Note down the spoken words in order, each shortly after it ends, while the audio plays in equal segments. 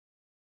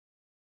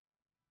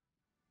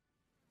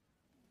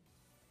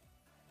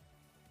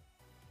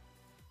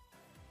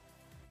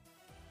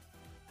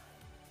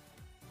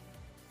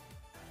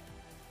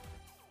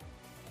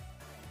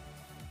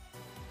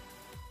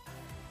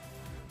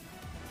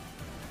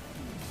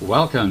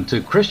Welcome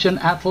to Christian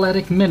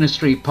Athletic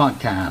Ministry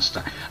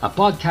Podcast, a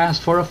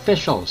podcast for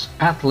officials,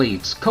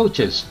 athletes,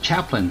 coaches,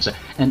 chaplains,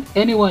 and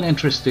anyone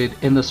interested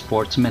in the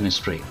sports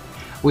ministry.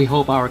 We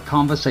hope our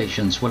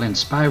conversations will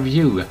inspire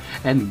you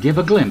and give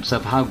a glimpse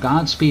of how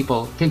God's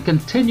people can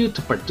continue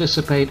to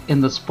participate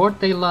in the sport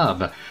they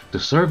love to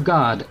serve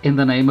God in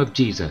the name of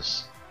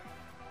Jesus.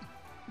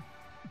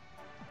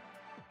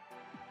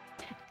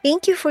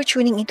 Thank you for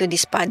tuning into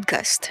this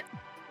podcast.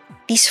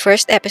 This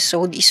first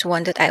episode is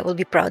one that I will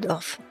be proud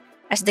of,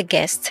 as the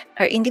guests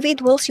are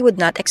individuals you would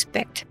not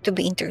expect to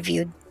be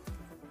interviewed.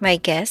 My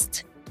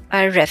guests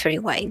are referee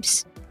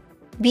wives.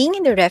 Being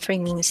in the referee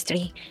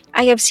ministry,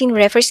 I have seen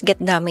referees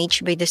get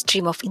damaged by the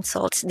stream of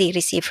insults they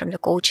receive from the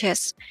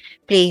coaches,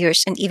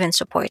 players, and even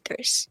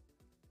supporters.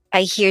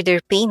 I hear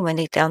their pain when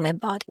they tell me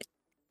about it.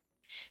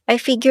 I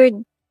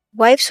figured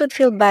wives would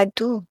feel bad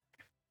too,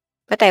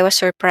 but I was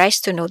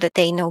surprised to know that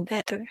they know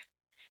better.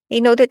 They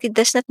know that it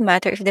does not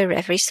matter if the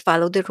referees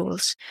follow the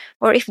rules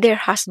or if their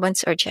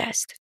husbands are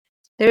just.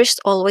 There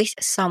is always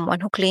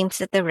someone who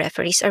claims that the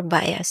referees are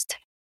biased.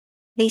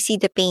 They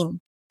see the pain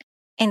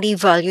and they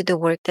value the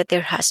work that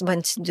their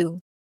husbands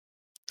do.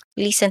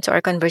 Listen to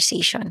our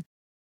conversation.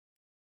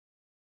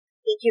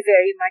 Thank you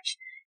very much.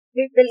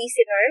 The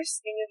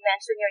listeners, can you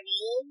mention your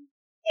name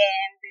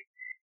and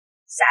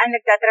saan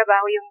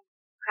nagtatrabaho yung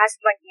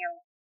husband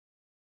niyo?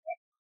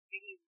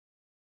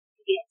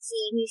 Sige, si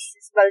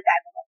Mrs.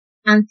 Baldago.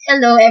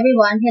 Hello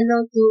everyone.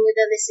 Hello to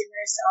the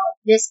listeners of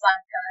this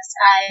podcast.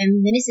 I'm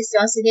Mrs.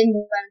 Jocelyn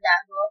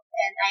Baldago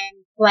and I'm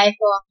wife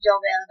of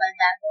Joel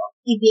Baldago,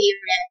 PBA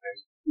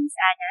referee. Miss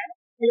Anna.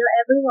 Hello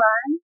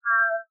everyone.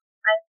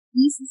 I'm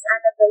Mrs.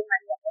 Annabel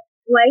Maria,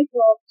 wife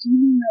of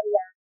Jimmy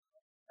Maria.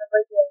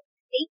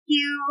 Thank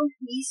you,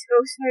 Miss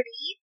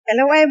Rosemary.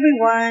 Hello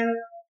everyone.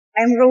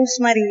 I'm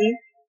Rosemary,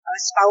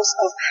 spouse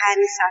of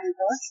Harry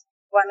Santos,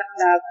 one of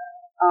the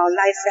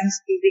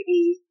licensed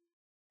PBA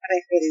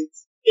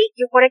referees. Thank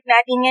you. Correct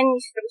natin yan,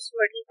 Miss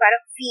Rosemary,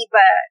 parang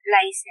FIBA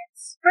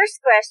license.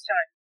 First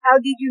question, how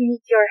did you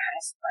meet your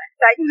husband?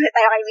 Start muna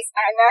tayo kay Miss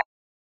Anna.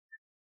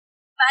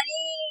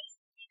 Bali,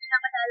 dito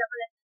nakatala ko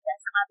lang siya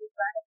sa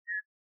kapitbahay na.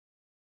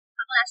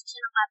 Kaklase siya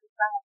ng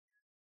kapitbahay.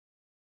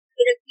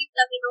 Pinag-meet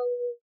kami nung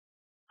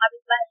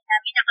kapitbahay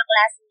namin,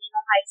 nakaklase niya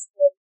nung high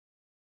school.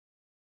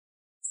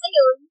 So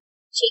yun,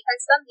 shake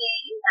hands kami,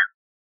 yun lang.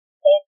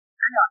 Then,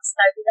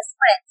 started as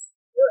friends.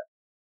 Yun,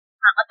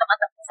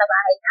 nakatok-katok sa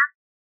bahay na.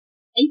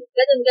 Ayun,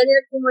 ganun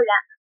nagsimula.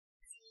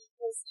 Si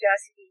Miss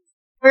Jocelyn.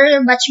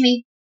 We're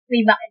batchmate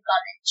way back in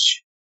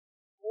college.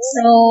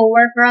 So,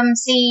 we're from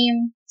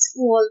same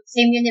school,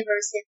 same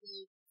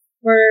university.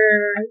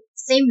 We're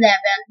same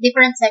level,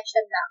 different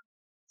section lang.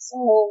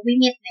 So, we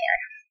meet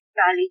there.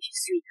 College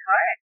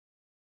sweetheart.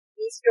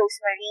 Miss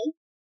Rosemary,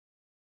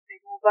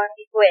 pwede mo bang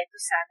ikwento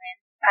sa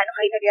amin? Paano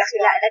kayo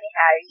nagkakilala ni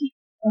Harry?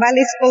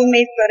 Bali,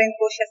 schoolmate ko rin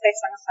po siya sa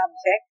isang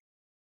subject.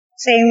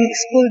 Same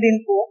school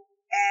din po.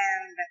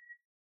 And,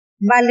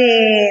 bali,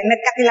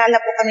 nagkakilala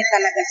po kami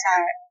talaga sa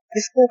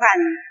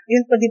diskuhan.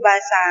 Yun po, diba,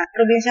 sa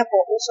probinsya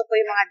po, uso po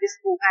yung mga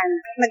diskuhan.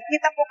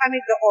 Nagkita po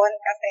kami doon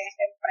kasi,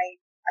 syempre,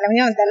 alam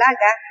niyo,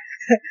 dalaga.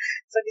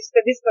 So,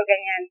 disco,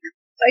 ganyan.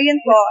 So, yun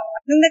po,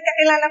 nung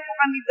nagkakilala po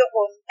kami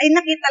doon, ay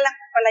nakita lang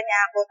po pala niya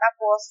ako.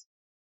 Tapos,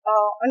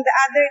 on the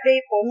other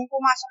day po, nung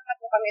pumasok na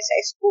po kami sa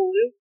school,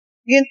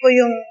 yun po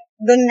yung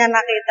doon na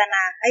nakita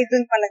na, ay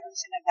doon pala doon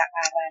siya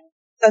nag-aaral.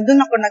 So,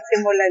 doon ako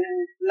nagsimula ng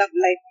love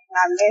life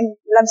namin,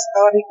 love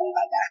story,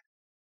 kumbaga.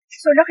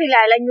 So,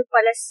 nakilala niyo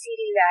pala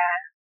sila,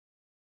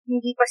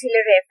 hindi pa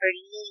sila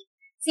referee.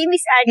 Si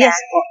Miss Anna,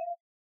 Yes po.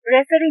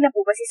 referee na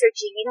po ba si Sir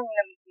Jimmy nung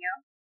na-meet niyo?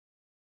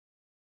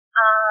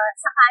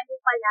 Sa kanya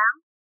pa lang,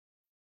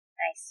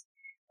 Nice.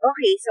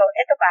 Okay, so,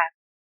 eto pa.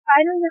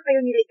 Paano na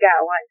kayo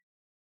niligawan?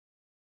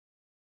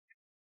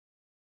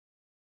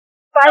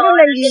 Paano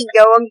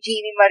nanligaw ang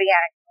Jimmy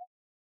Mariano?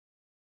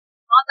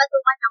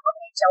 makapatungan ako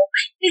medyo.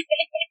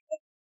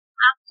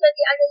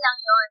 Actually, ano lang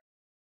yun.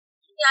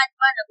 Yun nga,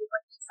 diba,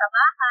 nabukan siya sa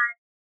bahay.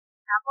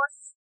 Tapos,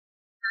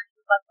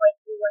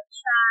 nakikipagkwentuhan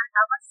siya.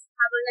 Tapos,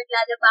 habang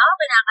naglalaba ako,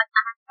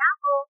 kinakantahan niya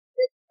ako.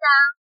 Ganun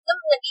lang.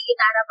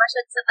 Nagigitara pa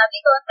siya sa tabi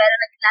ko, pero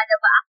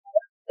naglalaba ako.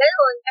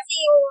 Ganun. Kasi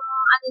yung,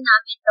 ano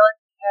namin doon,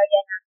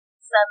 area na,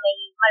 sa may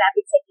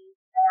malapit sa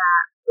gate. Kaya,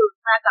 doon,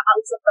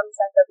 nakakausap kami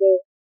sa gabi.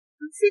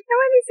 Sweet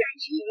naman ni Sir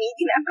Jimmy.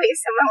 Hindi na kayo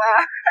sa mga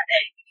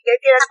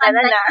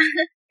tinastanan na.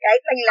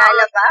 Kahit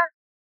naglalaba.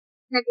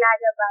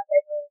 Naglalaba,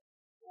 ganun.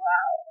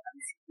 Wow. Ang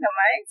sweet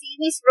naman. Si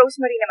Miss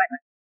Rosemary naman.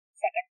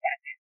 Second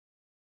that.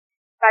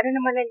 Paano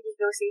naman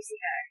nanligaw sa'yo si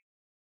Harry?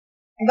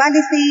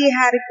 Bali si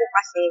Harry po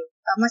kasi,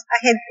 mas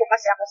ahead po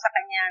kasi ako sa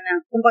kanya ng,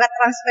 kumbaga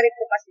transfer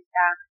po kasi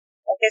siya.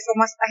 Okay, so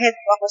mas ahead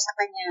po ako sa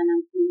kanya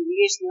ng 2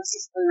 years ng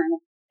sister na.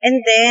 And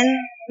then,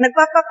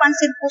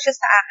 nagpapapansin po siya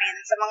sa akin,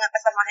 sa mga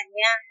kasamahan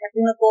niya, na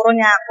tinuturo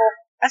niya ako.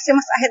 Kasi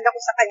mas ahead ako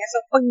sa kanya.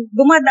 So, pag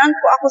dumadaan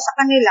po ako sa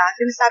kanila,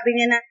 sinasabi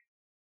niya na,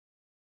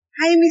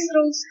 Hi, Miss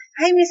Rose.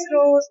 Hi, Miss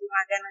Rose.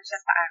 Mga ganun siya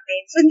sa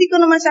akin. So, hindi ko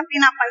naman siya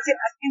pinapansin.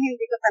 As in,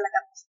 hindi ko talaga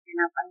siya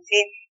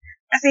pinapansin.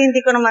 Kasi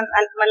hindi ko naman,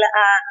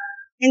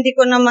 hindi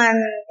ko naman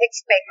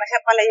expect na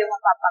siya pala yung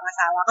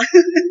mapapangasawa ko.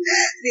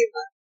 Di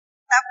ba?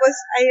 Tapos,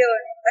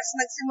 ayun. Tapos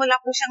nagsimula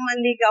po siyang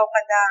manligaw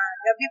kada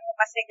gabi po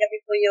kasi gabi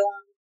po yung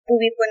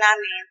uwi po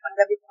namin.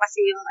 Paggabi po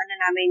kasi yung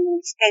namin,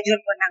 yung schedule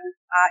po ng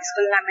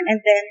school namin.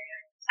 And then,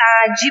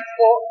 sa jeep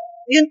po,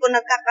 yun po,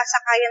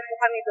 nagkakasakayan po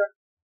kami doon.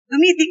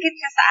 Dumidikit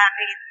siya sa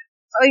akin.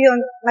 So, yun,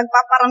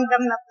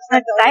 nagpaparamdam na po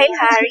sa doon. Dahil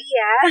Harry,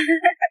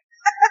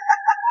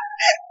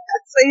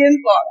 So, yun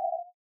po.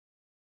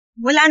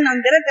 Mula nun,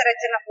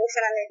 dire-diretso na po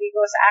siya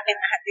naniligo sa akin.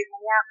 Nahatid mo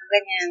niya ako,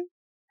 ganyan.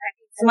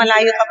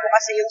 Malayo pa po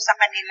kasi yung sa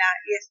kanila.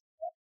 Yes,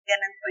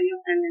 ganun po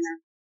yung na.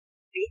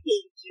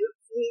 thank you,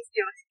 Miss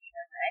Josie.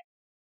 Right?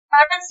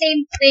 Parang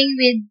same thing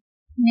with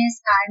Miss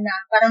Anna.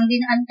 Parang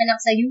dinaan ka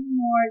lang sa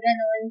humor,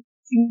 gano'n.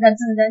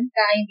 Sinundan-sundan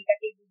ka, hindi ka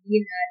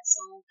tigilan.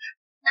 So,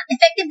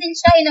 effective din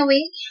siya in a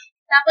way.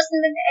 Tapos,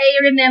 I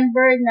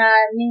remember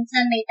na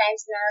minsan may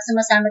times na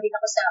sumasama din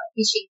ako sa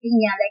officiating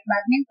niya, like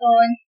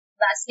badminton,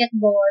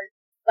 basketball,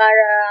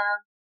 para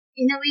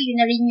in a way, yun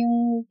na rin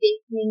yung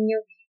date ninyo.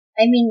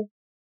 I mean,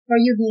 for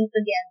you being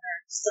together.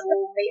 So,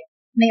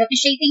 may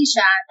officiating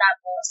siya,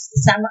 tapos,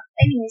 isasama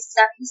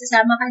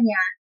ka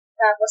niya,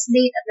 tapos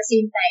date at the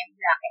same time,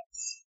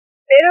 brackets.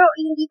 Pero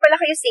hindi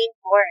pala kayo same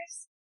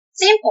course.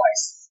 Same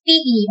course,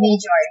 PE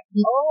major.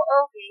 Oh,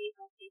 okay.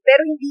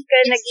 Pero hindi ka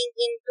naging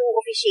into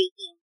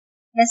officiating.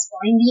 Yes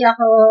po, hindi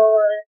ako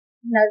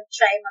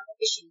nag-try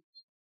mag-officiate.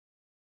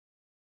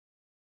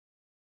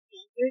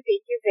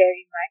 Thank you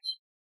very much.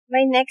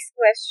 My next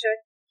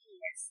question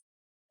is,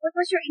 what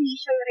was your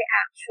initial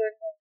reaction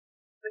nung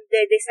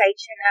magde-decide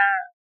siya na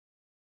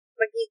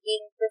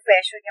magiging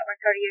profession niya or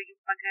career yung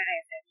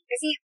pag-referee?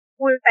 Kasi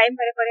full-time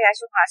pare-parehas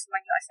yung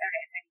husband niyo as a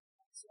referee.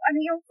 So, ano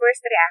yung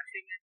first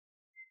reaction niyo?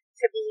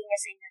 Sabihin niya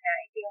sa inyo na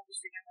ito yung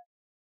gusto niya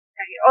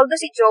mag-career.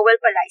 Although si Joel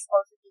pala is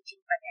also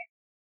teaching pa din.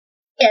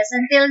 Yes,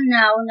 until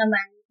now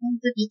naman,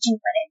 into teaching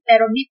pa rin.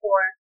 Pero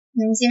before,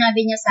 nung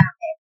sinabi niya sa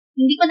akin,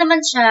 hindi ko naman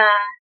siya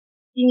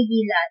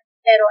tinigilan,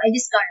 pero I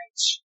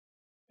discourage.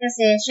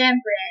 Kasi,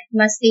 syempre,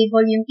 mas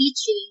stable yung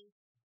teaching.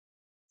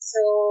 So,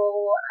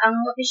 ang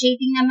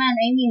officiating naman,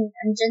 I mean,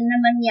 andyan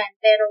naman yan,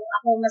 pero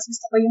ako mas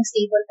gusto ko yung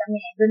stable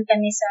kami. Doon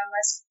kami sa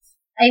mas,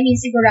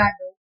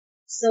 sigurado.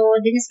 So,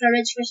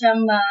 discourage ko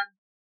siyang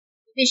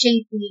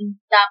officiating,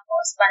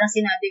 tapos parang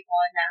sinabi ko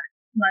na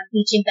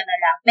mag-teaching ka na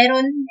lang. Pero,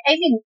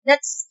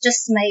 that's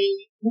just my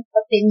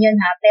opinion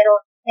ha. Pero,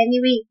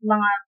 anyway,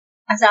 mga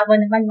asawa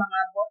naman,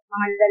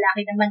 mga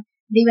lalaki naman,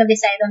 they will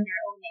decide on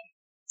their own eh.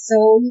 So,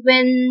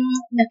 when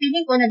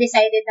na-feeling ko,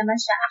 na-decided naman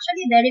siya,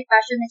 actually, very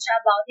passionate siya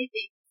about it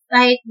eh.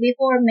 Kahit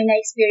before, may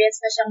na-experience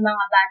na siyang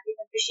mga bad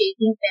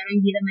officiating, pero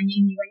hindi naman niya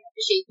iniwan yung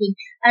officiating.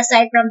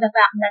 Aside from the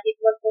fact that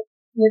it will put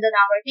food on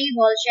our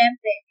table,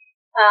 syempre,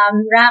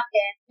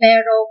 racket,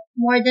 pero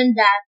more than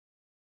that,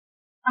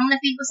 ang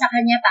na-feel ko sa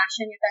kanya,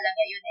 passion niya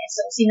talaga yun eh.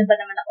 So, sino ba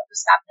naman ako to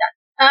stop that?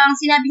 Ang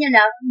sinabi niya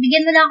lang,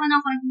 bigyan mo lang ako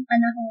ng konting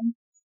panahon.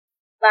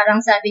 Parang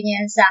sabi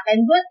niya sa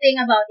akin, good thing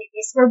about it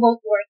is we're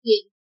both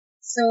working.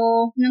 So,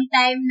 nung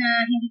time na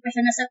hindi pa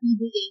siya nasa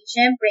PBA,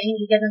 syempre,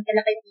 hindi ganun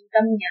kalaki yung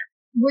income niya.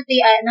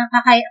 Buti,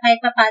 kahit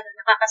pa paano,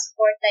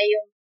 nakakasuporta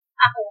yung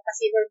ako,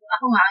 kasi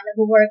ako nga,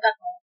 nag-work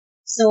ako.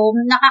 So,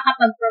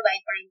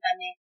 nakakapag-provide pa rin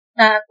kami.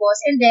 Tapos,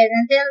 and then,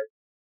 until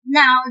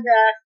now,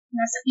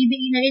 nasa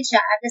PBA na rin siya,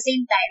 at the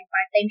same time,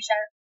 part-time siya,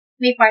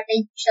 may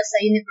part-time siya sa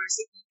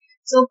university.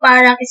 So,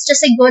 parang, it's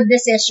just a good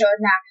decision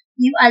na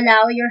you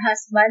allow your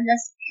husband,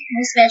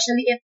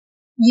 especially if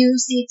you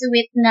see to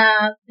it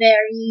na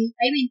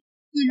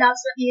he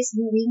loves what he is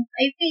doing,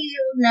 I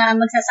feel na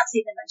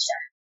magsasucceed naman siya.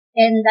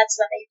 And that's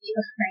what I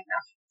feel right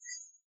now.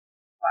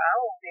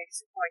 Wow, very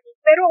supportive.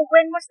 Pero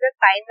when was the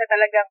time na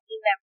talagang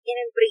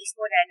in-embrace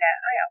mo na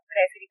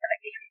referee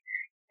talaga yung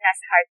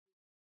nasa heart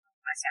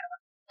ng asawa?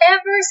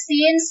 Ever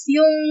since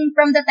yung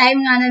from the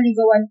time nga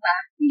naligawan pa,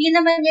 hindi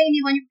naman niya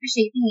iniwan yung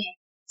officiating eh.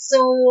 So,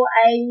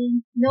 I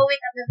know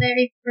it at the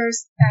very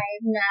first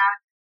time na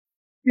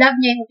love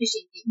niya yung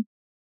officiating.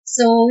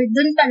 So,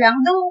 dun pa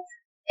lang. Though,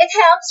 it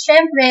helps,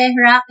 syempre,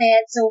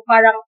 racket. So,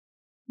 parang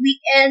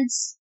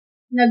weekends,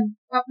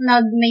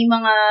 may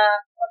mga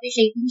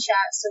officiating siya.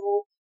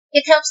 So,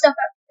 it helps the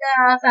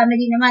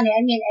family naman eh.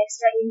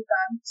 Extra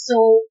income.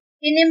 So,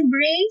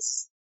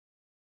 in-embrace,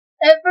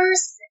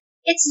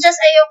 it's just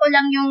ayoko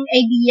lang yung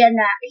idea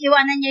na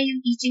iwanan niya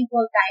yung teaching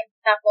full-time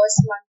tapos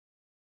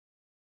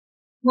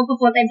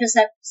magpo-full-time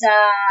siya sa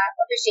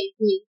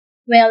officiating.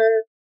 Well,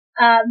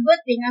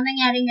 good thing, ang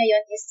nangyari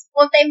ngayon is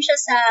full-time siya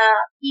sa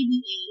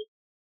PBA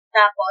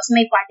tapos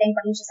may part-time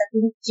pa rin siya sa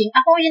teaching.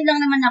 Ako, yun lang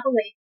naman ako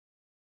eh.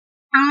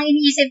 Ang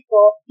iniisip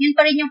ko, yun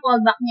pa rin yung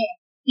fallback niya eh,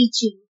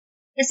 teaching.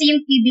 Kasi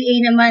yung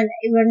PBA naman,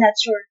 we're not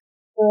sure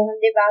kung,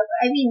 di ba?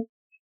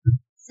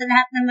 Sa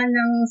lahat naman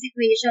ng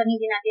situation,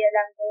 hindi natin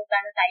alam kung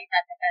paano tayo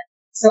tatagal.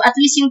 So, at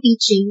least yung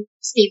teaching,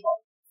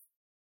 stable.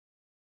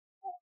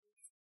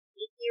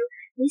 Thank you.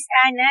 Miss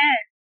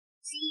Anna,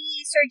 si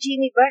Sir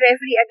Jimmy ba,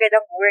 referee agad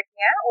ang work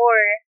niya? Or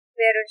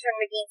meron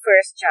siyang naging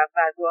first job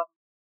bago ang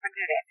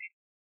pagre-referee?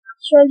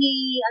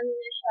 Actually,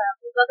 na siya,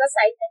 kumbaga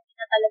sideline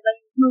na talaga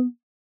yung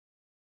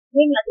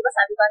yun nga, di ba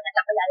sabi ko,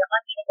 nagkakilala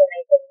kami,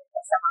 nag-referee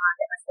ka sa mga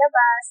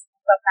labas-labas,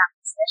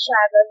 nagpa-practice na siya,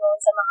 gano'n,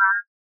 sa mga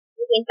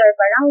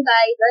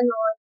inter-barangay,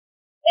 gano'n.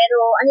 Pero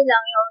ano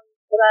lang yung,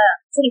 di ba,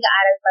 kasi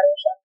nag-aaral pa rin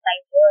siya ng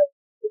time yun.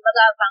 Di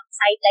ba, pang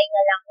sideline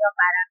na lang yun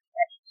para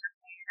may rin siyang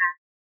pera.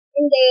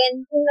 And then,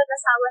 kung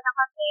nag-asawa na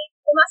kami,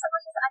 umasa ko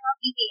siya sa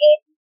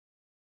BBL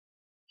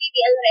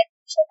rep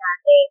siya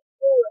dati.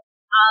 Yun.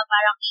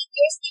 Parang 8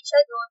 years din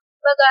siya doon.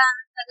 Baga,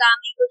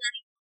 nagamit ko na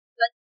rin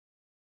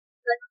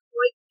ganun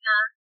work niya.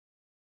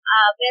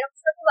 Pero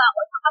mas natuwa ako,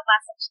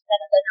 nakapasok siya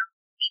talaga ng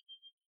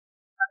BBL.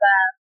 Baga,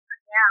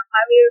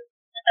 career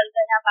na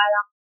talaga na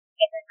parang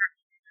ito na,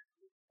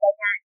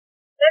 ganyan.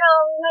 Pero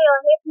ngayon,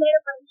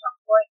 meron pa rin siyang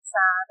work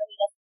sa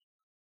Manila.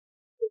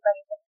 Diba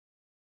rin?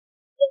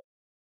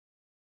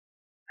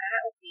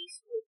 Okay.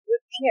 So,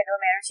 good thing,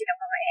 meron silang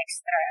mga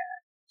extra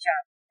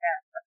job na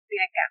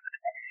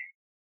pinagkakatalahan.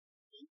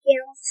 Thank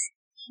you.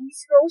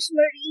 Miss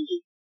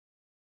Rosemary.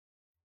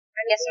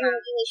 Ano yung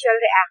initial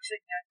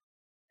reaction niyo?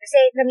 Kasi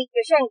na-meet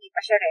niyo siya, hindi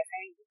pa siya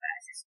referee, diba?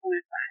 Sa school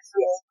pa.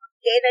 So,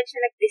 kailan siya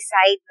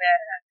nag-decide na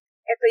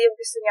ito yung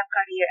gusto niyang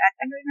career at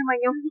ano naman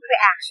yung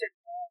reaction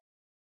mo?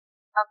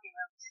 Okay,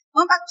 ma'am.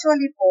 Ma'am,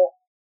 actually po,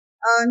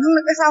 nung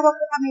nag-asawa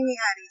po kami ni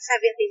Harry,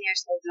 17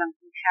 years old lang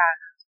po siya.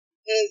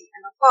 Okay,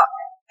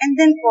 And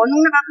then po,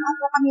 nung nakakuha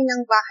po kami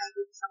ng bahay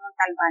dito sa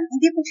Montalban,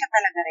 hindi po siya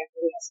talaga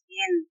referee as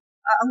in.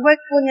 Ang work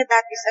po niya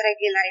dati sa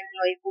regular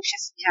employee po siya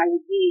sa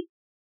Jollibee.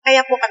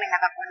 Kaya po kami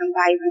nakakuha ng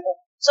bahay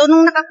dito. So,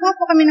 nung nakakuha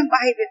po kami ng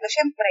bahay dito,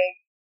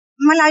 syempre,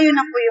 malayo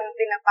na po yung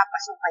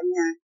pinagpapasukan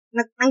niya.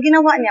 Ang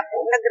ginawa niya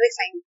po,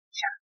 nag-resign po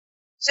siya.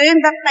 So,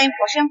 yun that time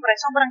po, syempre,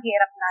 sobrang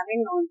hirap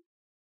namin noon.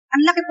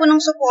 Ang laki po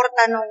ng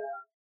suporta nung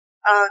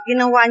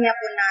ginawa niya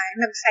po na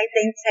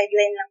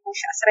nag-sideline lang po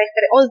siya as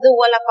referee. Although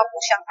wala pa po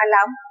siyang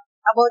alam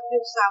about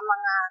yung sa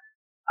mga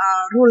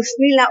rules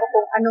nila o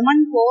kung ano man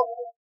po.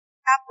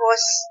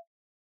 Tapos,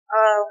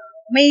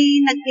 may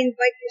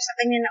nag-invite po sa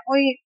kanya na,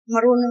 oy,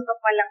 marunong ka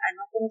palang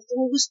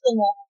kung gusto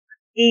mo,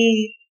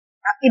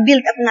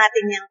 i-build up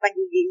natin yung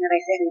pagiging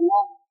referee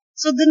mo.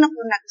 So, doon na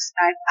po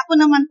nag-start. Ako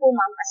naman po,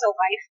 ma'am, as a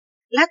wife,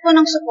 lahat po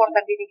ng support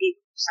na binigay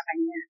ko sa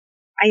kanya.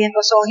 Ayan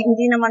po, so,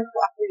 hindi naman po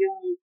ako yung,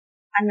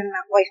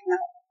 wife na,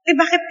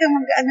 bakit ka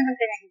mag-ano ng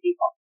kanya? Hindi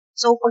po.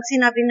 So, pag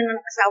sinabi na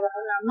ng asawa ko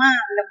na, ma,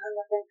 laban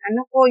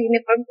mo kung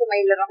uniform ko,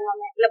 may larang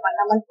laban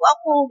naman po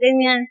ako,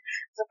 ganyan.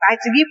 So, kahit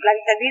sige,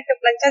 plancha dito,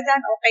 plancha dyan,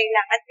 okay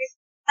lang. At least,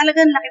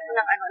 talagang laki po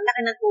ng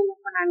laki ng tulong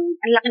po namin.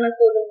 Ang laki ng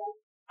tulong ng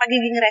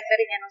pagiging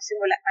referee niya nung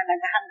simula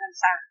talaga hanggang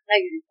sa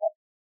ngayon po.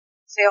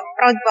 So,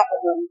 proud po ako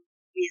doon.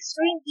 Yes.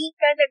 So, hindi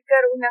ka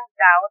nagkaroon ng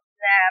doubt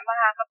na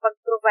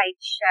makakapag-provide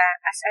siya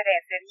as a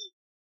referee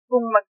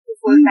kung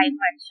mag-full-time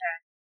man siya?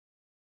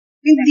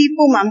 Hindi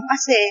po, ma'am.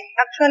 Kasi,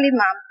 actually,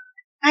 ma'am,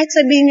 kahit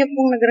sabihin niyo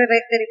pong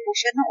nagre-referee po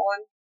siya noon,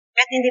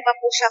 kahit hindi pa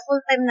po siya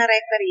full-time na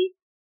referee,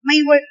 may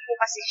work po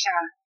kasi siya.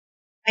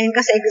 Ayun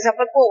kasi,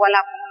 example po,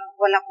 wala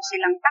po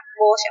silang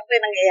takbo. Siyempre,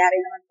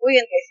 nangyayari naman po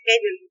yun kaya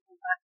schedule po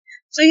ba.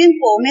 So, yun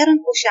po, meron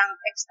po siyang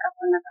extra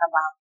po na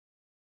trabaho.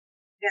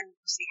 Ganun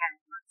po si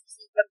Hannah.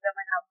 Sisigab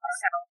naman ako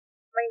sa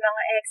may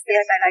mga extra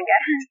talaga.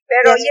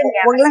 Pero yes, yun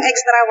nga. Huwag lang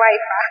extra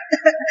wife, ha?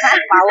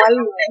 Bawal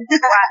yun.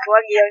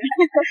 Wag yun.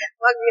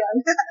 Wag yun.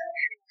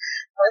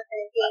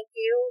 Okay, thank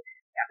you.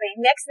 Okay,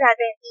 next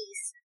natin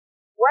is,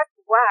 what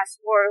was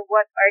or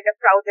what are the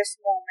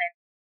proudest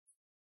moments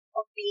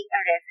of being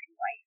a referee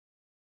wife?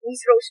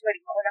 Miss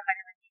Rosemary, mauna ka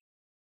naman din.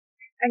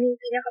 Ano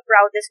yung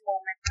pinaka-proudest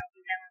moment ng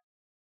bilang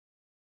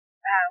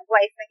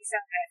wife ng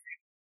isang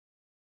referee?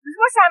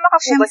 Sumasama ka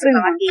po ba sa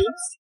mga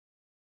games?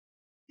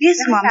 Yes,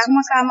 ma'am.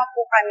 Sumasama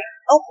po kami.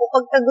 Opo,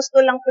 pagka gusto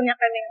lang po niya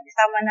kami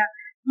isama na,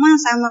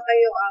 sama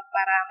kayo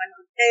para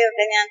manood kayo,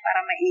 ganyan,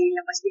 para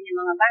mailabas din yung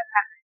mga bata.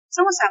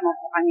 Sumasama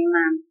po kami,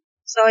 ma'am.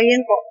 So,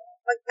 yun po.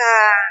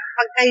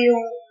 Pagka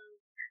yung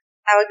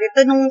tawag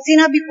dito, nung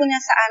sinabi po niya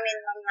sa amin,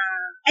 ma'am, na,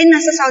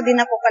 nasa Saudi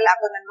na po pala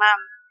ako nun,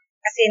 ma'am.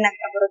 Kasi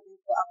nag-abroad din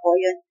po ako,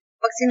 yun.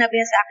 Pag sinabi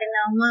niya sa akin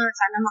na,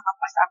 sana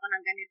makapasa ako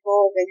ng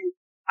ganito, ganyan,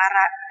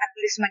 para at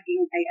least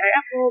maging IR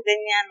ako,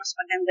 ganyan, mas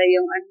maganda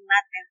yung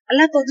natin.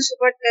 Todo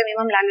support kami,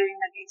 ma'am, lalo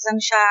yung nag-exam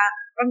siya.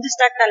 From the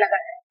start talaga,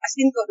 as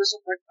in todo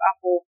support po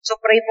ako. So,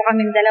 pray po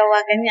kami dalawa,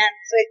 ganyan.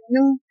 So,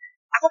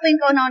 ako po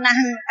yung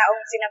kauna-unahang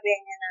taong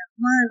sinabihan niya na,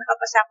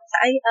 nakapasa ako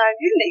sa IR.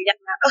 Yun, naiyak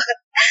na ako.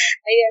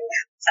 Ayan,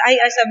 sa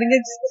IR, sabi niya,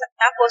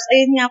 tapos,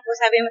 ayun nga po,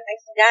 sabi mo,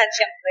 thanks God,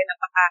 syempre,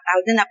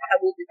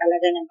 napakabuti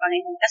talaga ng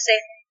Panginoon. Kasi,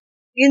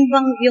 yun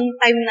bang yung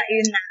time na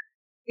yun na,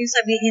 yung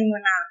sabihin mo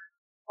na,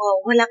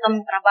 wala kang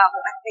trabaho,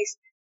 at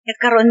least,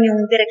 nagkaroon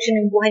yung direction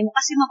ng buhay mo.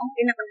 Kasi ang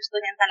pinakagusto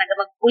niya talaga,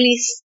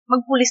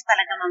 magpulis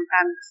talaga, ma'am,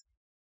 promise.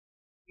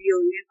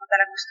 Yun po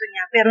talaga gusto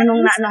niya. Pero nung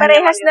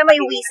parehas na may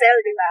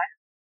whistle, di ba?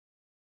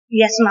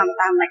 Yes, ma'am,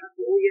 tama.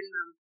 Oo, yun,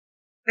 ma'am.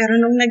 Pero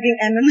nung naging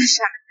na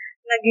siya,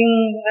 naging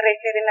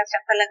referee na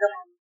siya talaga,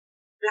 ma'am.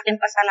 Laking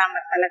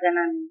pasalamat talaga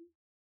namin.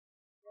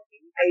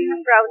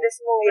 Ang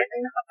proudest moment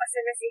ay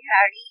nakapasa na si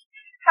Harry.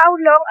 How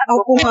long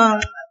ago? Opo, ma'am.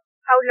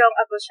 How long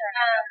ago siya?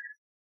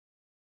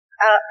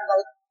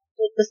 About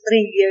 2 to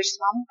 3 years,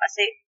 ma'am.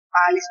 Kasi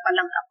paalis pa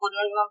lang ako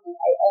noon, ma'am,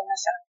 ay na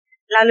siya.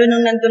 Lalo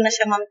nung nandun na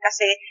siya, ma'am,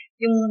 kasi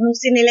nung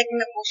sinelect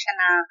na po siya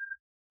na,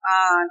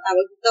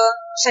 tawag dito,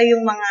 siya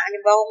yung mga,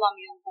 halimbawa, ma'am,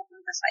 yung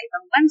pupunta sa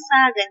ibang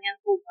bansa, ganyan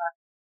po ba.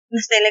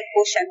 Na-select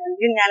po siya nun.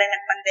 Yun nga lang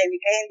nag-pandemic,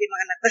 kaya hindi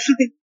mga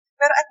natuloy.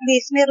 Pero at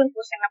least, meron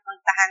po siya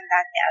napuntahan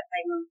dati at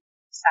ay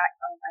sa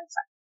ibang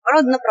bansa.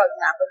 Proud na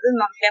ako dun,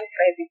 ma'am.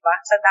 Siyempre, di ba?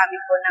 Sa dami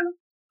po ng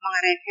mga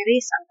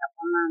referees, ang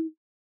tapos, ma'am.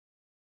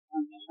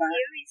 Diba? Thank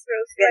you, Miss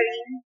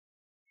Rosemary.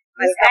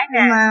 Miss Welcome po,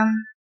 Anna, ma'am.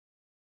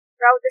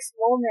 proudest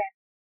moment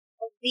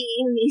of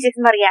being Mrs.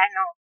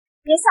 Mariano.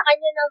 Yung sa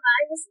kanya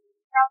naman, is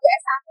proud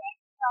sa akin.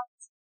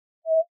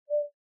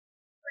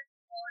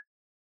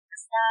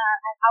 Na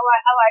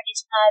awarded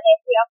siya na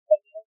Referee of the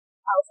Year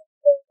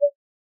 2012.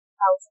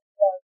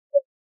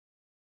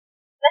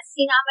 Tapos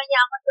sinama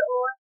niya ako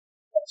doon.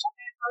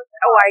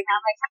 Award.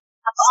 Sinama niya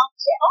ako.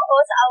 Oo,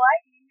 sa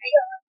award.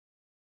 Ayun.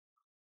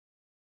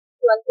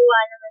 Tuwan-tuwa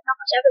naman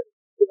ako. Siyempre,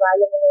 diba,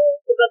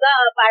 kumbaga,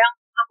 parang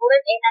ako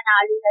rin,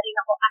 nanalo na rin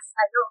ako as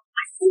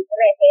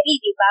referee,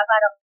 diba?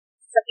 Parang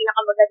sa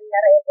pinakamagaling na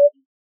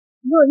referee.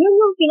 Yun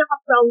yung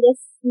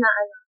pinaka-proudest na,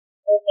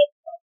 moment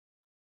ko.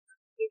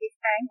 This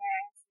time,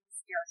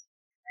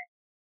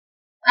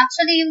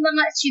 Actually, yung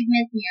mga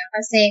achievement niya,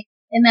 kasi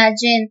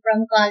imagine,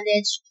 from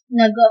college,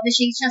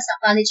 nag-officiate siya sa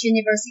college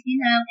university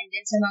lang, and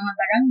then sa mga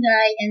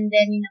barangay, and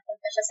then yung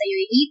napunta siya sa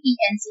UAAP,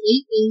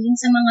 NCAA, yung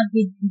sa mga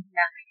big league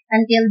na,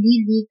 until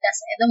D-League, tas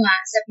eto nga,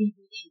 sa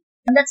PBA.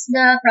 And that's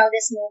the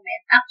proudest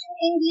moment.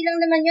 Actually, hindi lang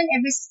naman yun,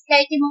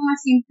 kahit yung mga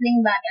simpleng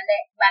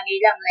bagay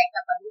lang, like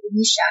kapag uwi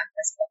siya,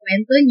 tas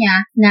kwento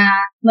niya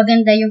na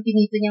maganda yung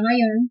pinito niya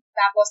ngayon,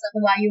 tapos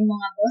natuwa yung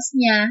mga boss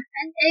niya,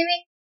 and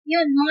anyway,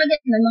 yun, mga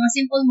ganun, mga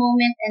simple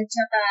moment, and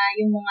saka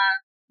yung mga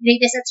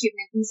greatest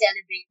achievement, we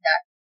celebrate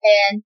that.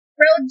 And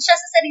proud siya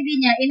sa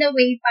sarili niya, in a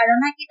way, parang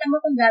nakita mo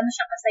kung gaano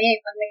siya kasaya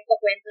pag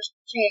nagkukwento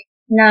siya,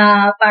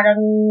 na parang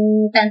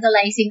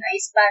tantalizing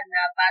eyes pa,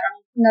 na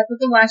parang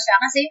natutuwa siya.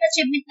 Kasi yung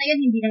achievement na yun,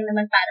 hindi lang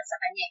naman para sa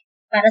kanya,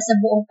 para sa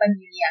buong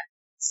pamilya.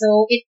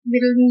 So, it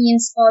will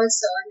means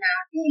also na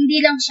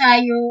hindi lang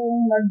siya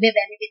yung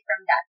magbe-benefit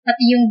from that,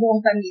 pati yung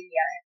buong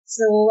pamilya.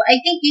 So, I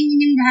think yun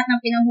yung lahat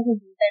ng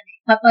pinanghuhugutan.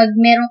 Kapag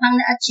meron kang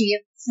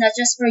na-achieve, it's not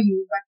just for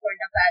you, but for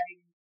the family.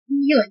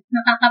 Yun,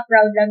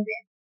 nakaka-proud lang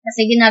din.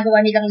 Kasi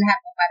ginagawa nilang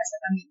lahat para sa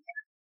pamilya.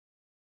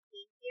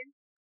 Thank you.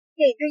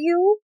 Okay, do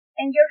you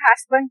and your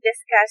husband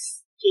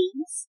discuss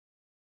games?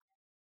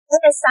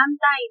 Yes,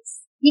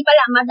 sometimes. Di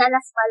pala,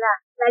 madalas pala.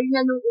 Lalo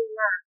na nung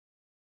una.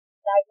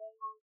 Lalo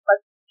nung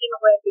pag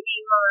kinukwento niya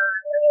yung mga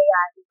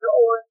nangyayari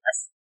doon.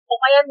 O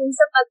kaya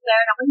minsan pag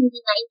meron ako hindi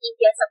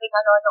naintindihan sa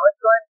pinanonood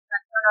ko,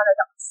 nanonood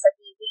ako sa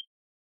TV.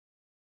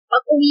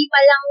 Pag uwi pa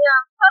lang niya,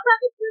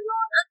 bakit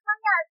gano'n? Ano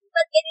nangyari?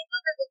 Ba't ganito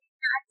na ganito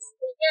na alis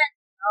ko yan?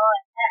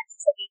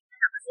 Sabihin na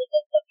lang kasi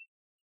ganito.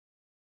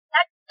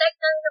 Like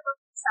na naman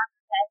sa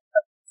akin dahil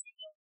pag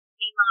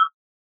may mga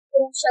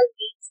crucial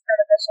games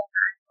talaga siya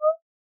na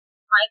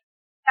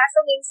kaso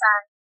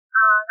minsan,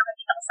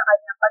 nakikita ko sa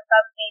kanya pagka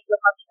medyo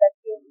mabigat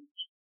yung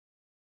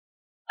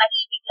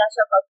tahimik lang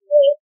siya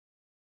pag-uwi.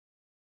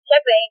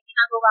 Siyempre,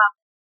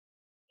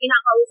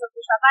 kinakausap ko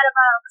siya para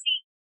ba,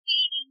 kasi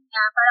feeling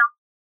niya, parang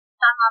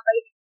tama ba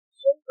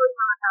yung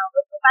mga tao.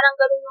 So, parang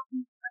gano'n yung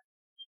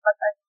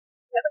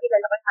siyempre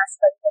kilala ko yung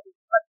husband ko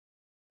dito.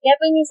 Kaya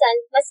po minsan,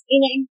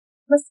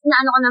 mas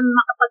naano ko na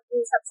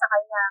makapag-usap sa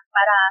kanya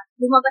para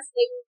lumabas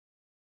na yung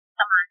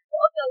tamaan ko.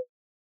 Okay,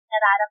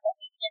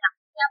 nararamdaman niya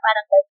na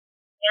parang gano'n.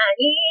 Yan,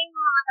 yung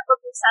mga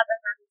napag-usapan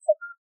namin sa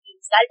mga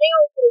games. Lalo na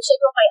yung crucial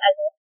ko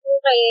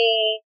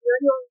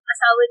yung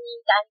asawa ni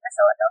Danny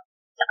Casoto.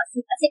 Tsaka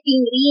si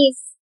Ping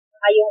Reese.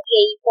 Yung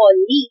A. Paul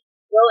Lee.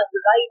 Yun, di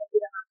ba? Yung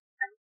pinaka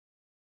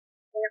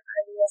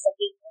niya sa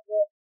game na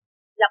yun.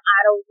 Ilang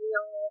araw din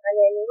yung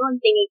nun,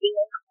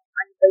 tinitingnan na kung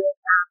ano ba yung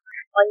tama.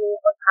 Ano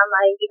yung tama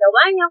yung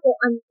ginawa niya, kung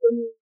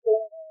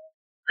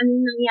ano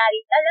nangyari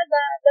talaga,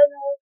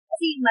 gano'n.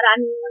 Kasi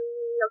maraming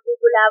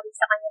nagugulawin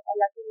sa kanya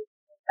talaga yung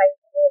time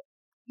na yun.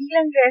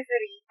 Bilang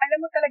referee, alam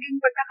mo talaga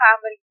yung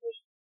pagkakamali ko.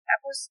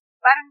 Tapos,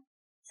 parang,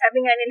 sabi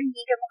nga nila,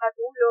 hindi ka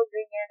makatulog,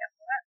 ganyan.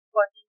 Ako nga,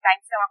 konting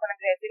times lang ako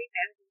nag-referee,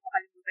 pero hindi mo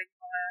makalimutan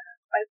yung mga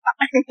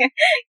palpakan niya.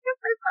 Yung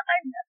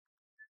palpakan na.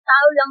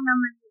 Tao lang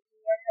naman hindi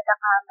yan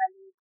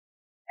nagkakamali.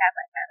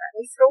 Tama.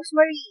 Miss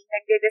Rosemary,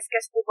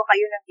 nagde-discuss po ba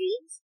kayo ng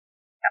games?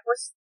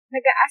 Tapos,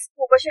 nag-a-ask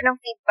po ba siya ng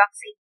feedback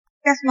sa inyo?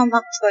 Yes, ma'am,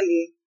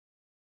 actually.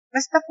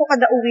 Basta po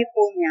kada uwi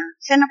po niya,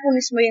 siya na po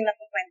mismo yung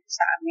nakukwento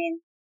sa amin.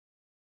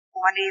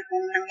 Kung ano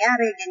yung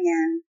nangyari,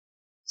 ganyan.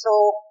 So,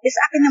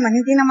 sa akin naman,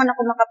 hindi naman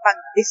ako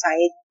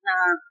makapag-decide na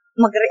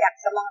mag-react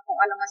sa mga kung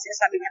ano man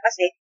sinasabi niya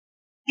kasi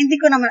hindi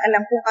ko naman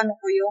alam kung ano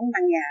po yung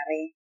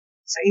nangyari.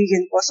 So,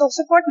 yun po. So,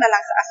 support na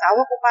lang sa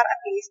asawa ko para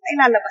at least na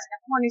ilalabas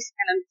niya kung ano yung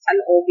sa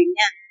loobin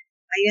niya.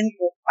 Ayun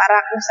po. Para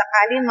kung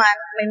sakali man,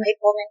 may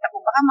mai-comment ako,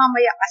 baka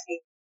mamaya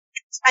kasi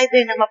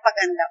either na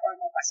mapaganda or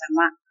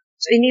mapasama.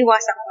 So,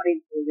 iniwasan ko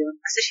rin po yun.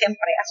 Kasi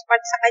syempre, as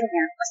part sa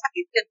kanya,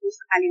 masakit yun po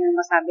sakali na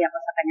masabi ako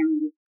sa kanyang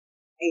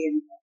ayun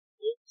po.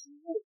 Thank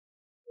you.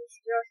 Miss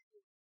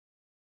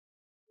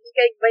Rosemary.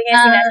 Hindi ka ba niya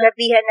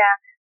sinasabihan na,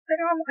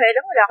 pero nga mukha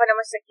lang, wala ka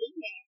naman sa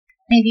game eh.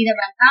 Hindi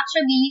naman.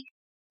 Actually,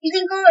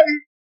 feeling ko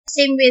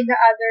same with the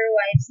other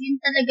wives, yun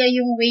talaga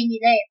yung way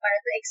nila para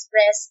to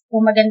express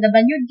kung maganda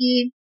ba yung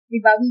game, di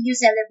ba? We do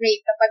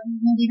celebrate. Kapag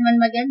hindi naman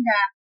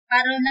maganda,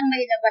 para lang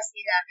may labas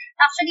nila.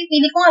 Actually,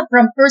 feeling ko nga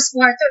from first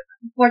quarter,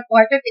 fourth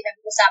quarter,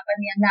 pinag-usapan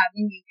niya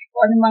namin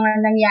kung ano mga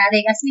nangyari.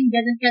 Kasi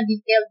ganun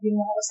ka-detailed yung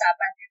mga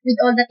usapan.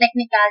 With all the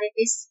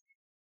technicalities,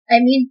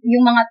 I mean,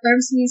 yung mga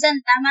terms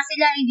minsan, tama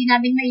sila, hindi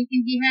namin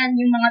maintindihan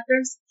yung mga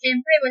terms.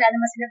 Siyempre, wala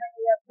naman sila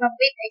from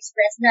way to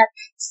express that.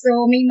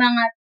 So, may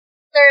mga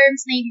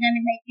terms na hindi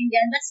namin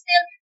maintindihan. But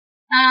still,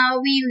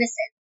 we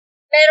listen.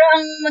 Pero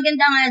ang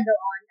maganda nga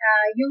doon,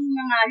 yung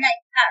mga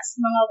like us,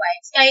 mga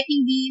wives, kahit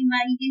hindi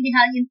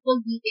maintindihan yung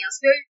full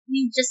details,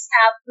 we just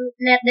have to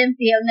let them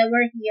feel na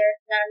we're here,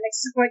 na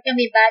nag-support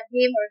kami, bad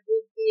game or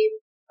good game.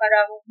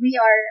 Parang we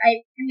are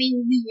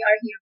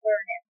here for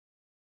them.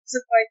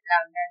 Support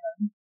lang, gano'n.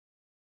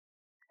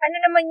 Ano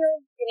naman yung,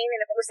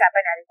 na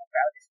pag-usapan natin ng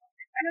proudest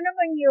moment? Ano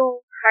naman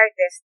yung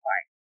hardest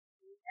part?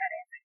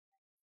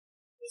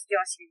 Miss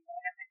Jocelyn mo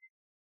naman.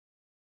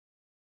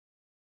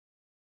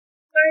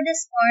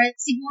 Hardest part,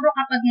 siguro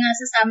kapag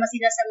nasasama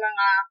sila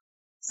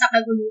sa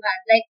kaguluhan.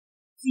 Like,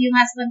 yung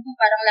husband ko,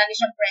 parang lagi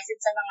siyang present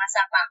sa mga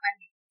sapakan.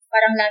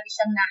 Parang lagi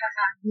siyang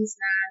nakahagis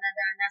na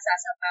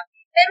nasasapak.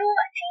 Pero,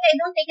 I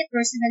don't take it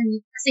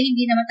personally kasi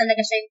hindi naman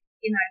talaga siya yung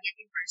tinarget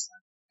in person.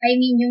 I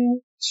mean, yung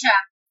siya,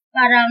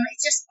 parang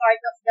it's just part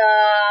of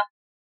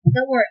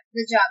the work,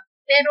 the job.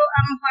 Pero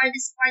ang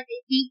hardest part, I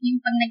think, yung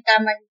pag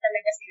nagkamali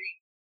talaga sila.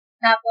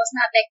 Tapos,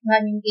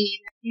 naapektuhan yung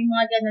game. Yung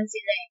mga ganun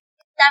sila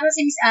Tama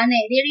si Miss Anne,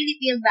 they really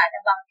feel bad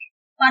about it.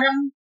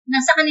 Parang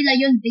nasa kanila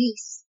yun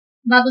days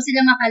bago sila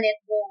makalet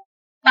go.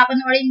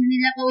 Papanoorin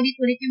nila pa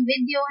ulit-ulit yung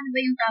video, ano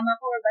ba yung tama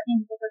ko or ba't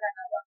hindi ko ito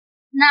nagawa.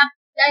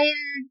 Dahil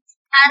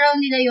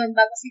araw nila yun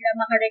bago sila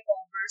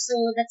makarecover.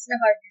 So, that's the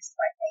hardest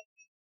part, I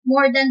think.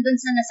 More than dun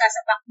sa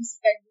nasasapak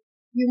physically,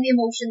 yung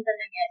emotion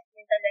talaga,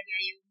 yun talaga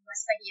yung mas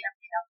mahirap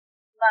nila.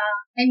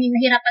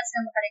 Nahirapan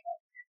sila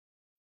makarecover.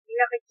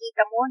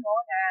 Nakikita mo,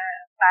 no, na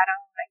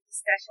parang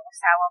nag-stress yung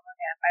asawa mo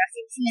na parang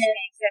sinisisi na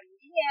yung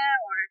sarili niya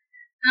or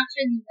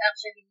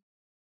Actually.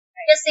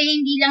 Kasi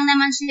hindi lang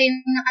naman siya yung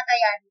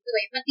nakataya dito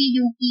pati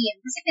yung team.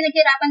 Kasi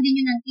pinaghirapan din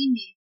yun ng team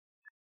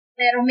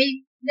Pero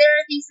there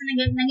are things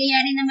na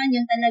nangyayari naman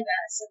yun talaga.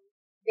 So,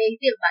 they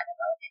feel bad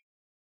about it.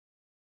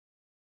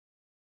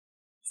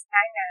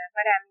 Sana,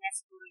 marami na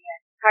siguro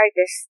yan.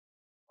 Hardest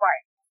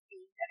part.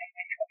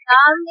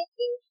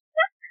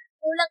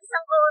 Kulang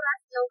isang oras,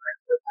 joke.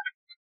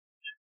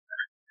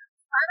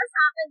 Para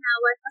sa akin na,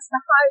 what was the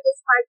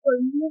hardest part for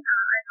me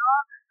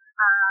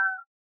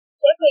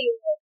syempre yung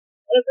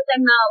every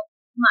time na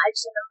umaalis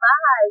siya ng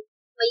bahay,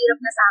 mahirap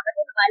na sa akin,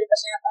 lumalabas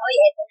siya na,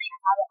 eto na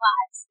yung hawak ka,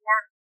 alis na.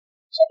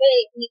 Syempre,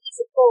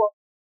 iniisip ko,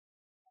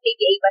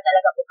 PBA ba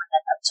talaga pumunta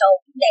ng show?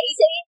 Hindi,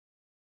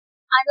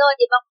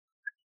 di ba, kung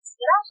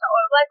inisira siya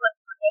or what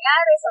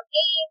mangyayari sa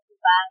game, di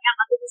ba?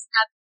 Nakatulis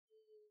na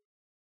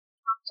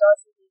Ma'am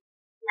Jocelyn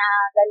na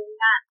galing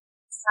na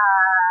sa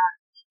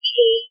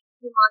PBA,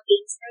 yung mga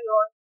games na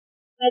yun.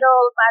 Pero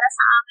para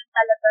sa akin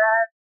talaga,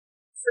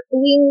 sa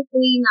tuwing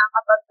na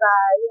kapag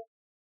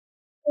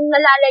kung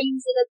nalalayo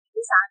sila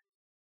dito sa amin,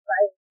 diba,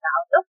 sa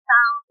out of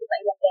town, diba,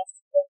 ilang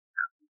beses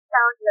out of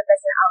town, ilang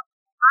beses out of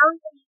the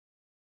country,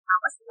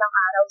 tapos ilang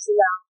araw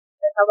silang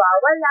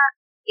natawawala,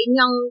 yun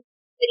yung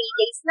 3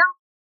 days lang,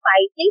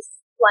 5 days,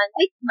 1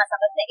 week,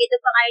 masakit na. Ito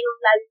pa kayo yung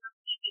lalo ng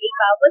PBA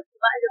bubble,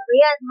 diba, alam mo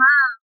yan,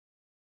 ma'am.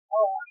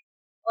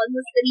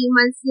 Almost 3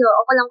 months yun,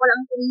 o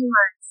walang 3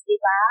 months,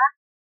 diba?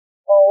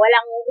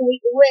 Walang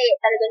uwi-uwi,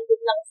 talagang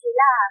doon lang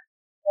sila.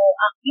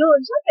 Yun,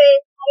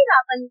 syempre,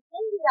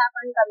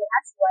 nahihirapan kami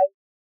as wife.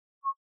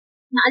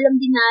 Na alam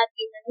din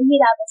natin na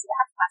nahihirapan sila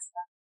as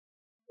pasta.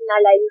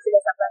 Nalayo sila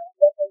sa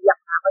pamilya, naiyak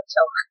na ako,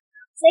 chow.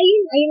 So,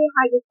 ayun yung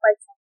hardest part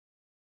sa akin.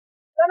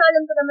 Pero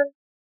alam ko naman,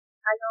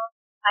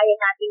 kaya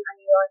natin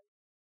yun.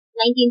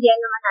 Naintindihan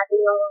naman natin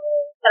yung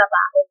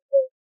trabaho ko.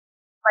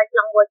 Part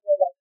ng work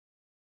nila.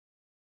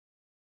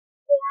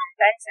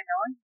 Thanks,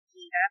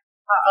 hirap.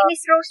 Si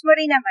Miss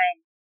Rosemary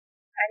naman,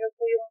 ano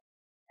po yung,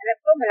 alam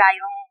ko,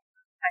 malayong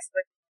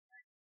husband.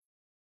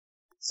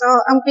 So,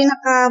 ang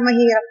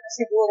pinakamahirap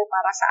siguro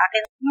para sa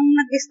akin, nung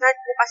nag-start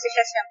po kasi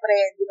siya, siyempre,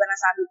 di ba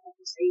nasabi po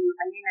sa inyo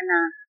kanina na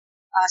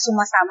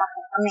sumasama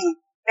po kami.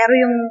 Pero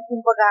yung,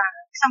 kumbaga,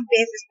 isang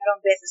beses,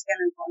 dalawang beses,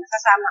 ganun po,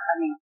 nasasama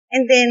kami.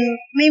 And then,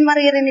 may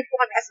maririnig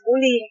po kami as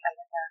bullying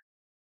talaga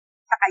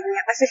sa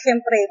kanya. Kasi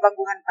siyempre,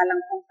 baguhan pa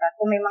lang po siya.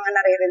 Kung may mga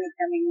naririnig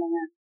kami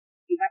mga,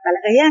 diba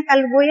talaga yan,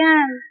 kalbo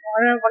yan. O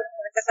ano, pag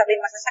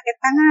nagsasabihin, masasakit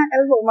ka nga,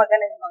 kalbo,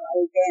 umagana yung mga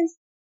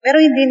audience. Pero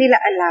hindi nila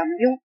alam,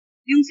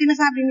 yung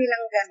sinasabi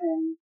nilang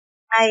ganun,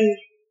 ay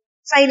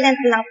silent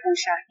lang po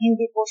siya.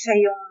 Hindi po siya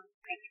yung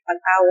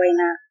pag-away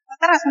na,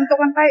 tara,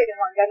 suntukan tayo,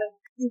 yung mga ganun.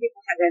 Hindi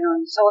po siya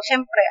ganun. So,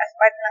 syempre, as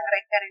part ng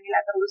rector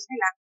nila, at rules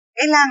nila,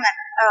 kailangan,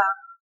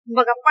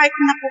 kumbaga, part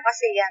na po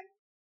kasi yan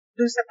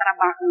dun sa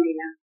trabaho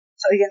nila.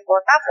 So, yun po.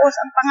 Tapos,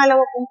 ang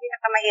pangalawa pong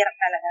pinakamahirap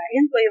talaga,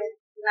 yun po yung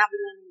sinabi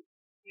ng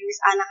yung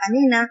Miss Ana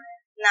kanina,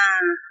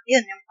 na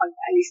yun, yung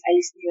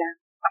pag-alis-alis nila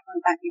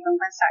papunta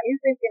ibang bansa, yun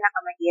po yung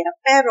pinakamahirap.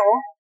 Pero,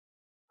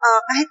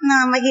 kahit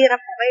na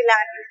mahirap po,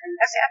 kailangan yun.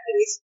 Kasi at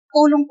least,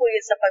 tulong po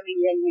yun sa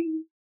pamilya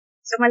niya.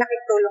 So,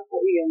 malaking tulong po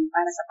yun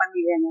para sa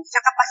pamilya niya.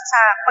 Tsaka pa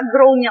sa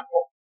pag-grow niya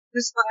po, dun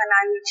sa mga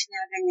knowledge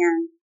niya,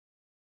 ganyan.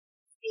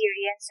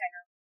 Experience,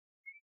 ano?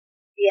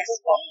 Yes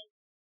po.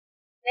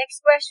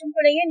 Next question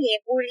ko na yun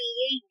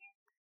bullying.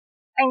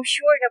 I'm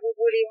sure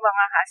nabubuli yung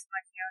mga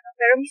husband niyo. No?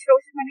 Pero Miss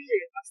Rose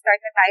Manil,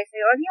 mag-start na tayo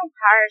sa'yo. Ano yung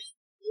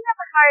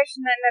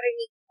pinaka-harsh na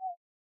narinig mo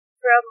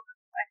from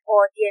an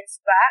audience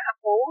ba? A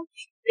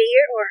coach,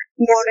 player, or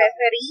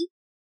referee?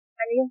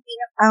 Ano yung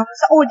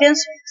Sa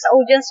audience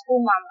po,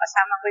 ma'am,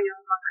 kasama ko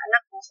yung mga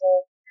anak ko.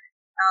 So,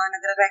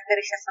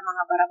 nagre-referee siya sa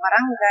mga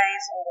barangay.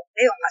 So,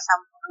 ayun,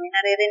 kasama ko kami.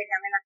 Naririnig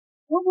namin na,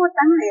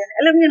 tama yun.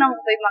 Alam niyo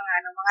naman po yung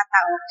mga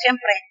tao.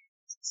 Siyempre,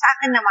 sa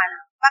akin naman,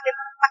 bakit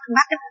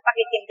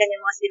pakikinggan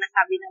yung mga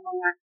sinasabi ng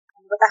mga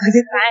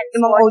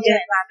yung mga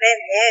audience natin?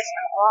 Yes,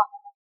 oo.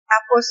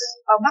 Tapos,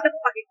 bakit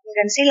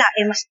pakikinggan sila?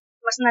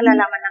 Mas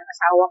nalalaman ng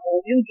asawa ko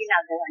yung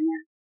ginagawa niya.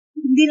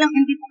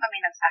 Hindi po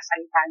kami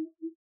nagsasalita.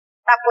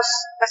 Tapos,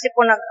 kasi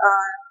po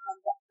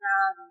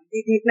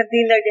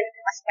nag-dealer din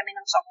kasi kami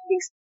ng soft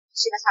drinks.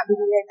 Sinasabi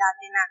nila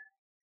dati na,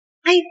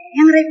 ay,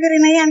 yung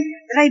referee na yan,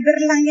 driver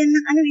lang yan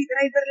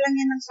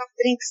ng soft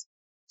drinks.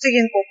 So,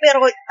 yun po.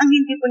 Pero, ang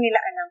hindi po nila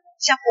alam,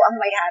 siya po ang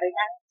may-ari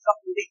ng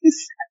soft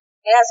drinks.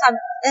 Kaya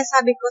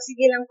sabi ko,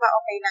 sige lang pa,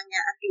 okay lang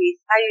niya. At least,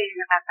 tayo yung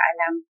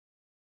nakakaalam.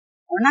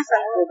 O,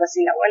 nasaan po ba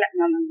sila? Wala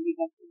naman.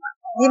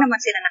 Hindi naman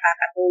sila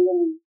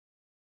nakakatulong.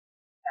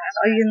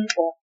 So, yun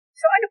po.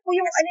 So, ano po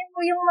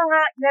yung mga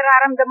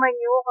nararamdaman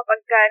nyo kapag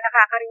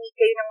nakakarinig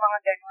kayo ng mga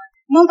gano'n?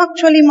 Ma'am,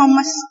 actually, ma'am,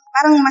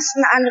 parang mas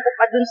naano ko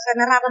pa dun sa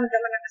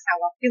nararamdaman ng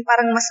asawa ko. Yung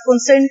parang mas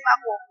concerned pa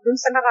ako dun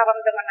sa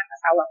nararamdaman ng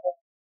asawa ko.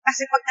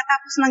 Kasi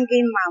pagkatapos ng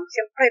game, ma'am,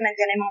 siyempre,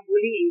 nandiyan yung mga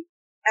bullying.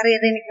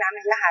 Naririnig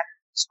namin lahat.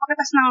 So,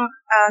 pagkatapos ng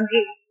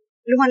game,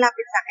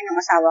 lumalapit sa akin yung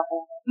asawa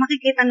ko.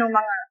 Makikita ng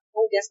mga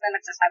audience na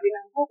nagsasabi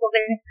ng buko,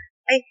 ganyan,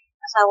 ay,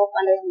 asawa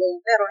pala yung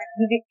ganyan. Pero,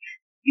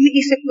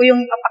 iniisip ko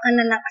yung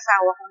kapakanan ng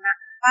asawa ko na,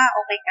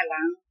 okay ka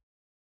lang.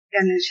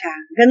 Ganun siya.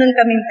 Ganun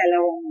kaming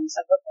dalawa, ma'am,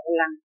 sa totoo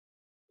lang.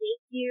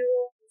 Thank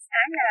you, Miss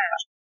Ana.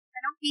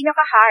 Anong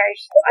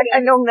pinaka-harsh?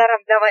 Anong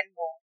naramdaman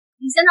mo?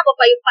 Minsan ako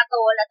pa yung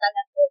patola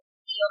talaga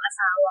yung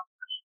asawa ko.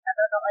 Sa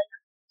totoo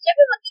lang.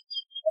 Siyempre,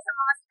 magiging ka sa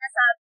mga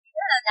sinasabi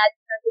nila. Dahil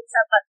na dun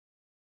sa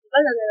diba,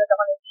 nanonood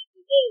ako ng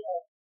PBA.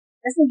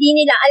 Tapos hindi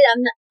nila alam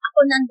na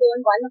ako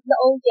nandun, one of the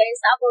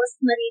audience, tapos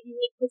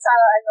maririnig ko sa,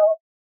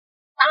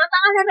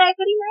 tanga-tanga na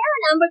referee na yan,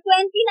 number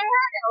 20 na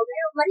yan.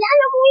 Mali,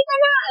 umuwi ka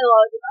na.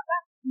 Diba ba?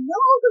 No,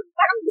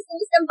 parang gusto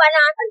mo silang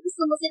banatan,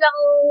 gusto mo silang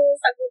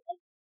sagutin.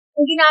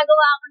 Yung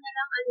ginagawa ko na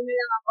lang,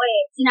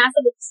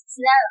 sinasagot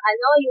sila,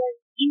 yung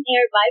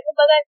in-air vibe.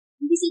 Kumbaga,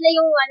 hindi sila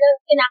yung,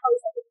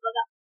 kinakausap.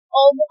 Kumbaga,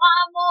 mukha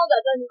mo,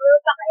 gagano,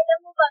 pakailan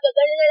mo ba,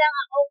 gagano na lang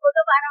ako.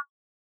 Kumbaga,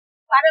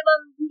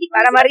 hindi ko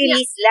para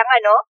ma-release lang,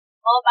 ano?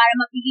 Para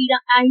mapigilan,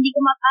 hindi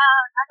ko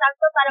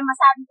para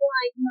masabi ko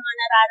nga yung mga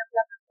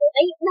nararamdaman ko, na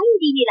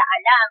hindi nila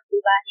alam,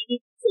 diba? Hindi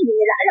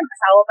nila alam,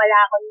 asawa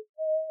pala ako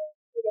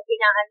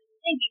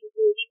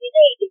binubuli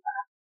nila diba?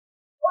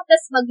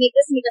 Tapos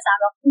may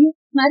kasama ko,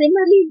 Mari,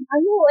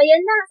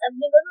 ayan na, sabi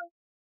niya gano'n,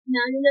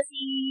 na si,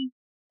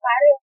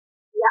 pare,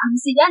 lang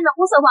sila,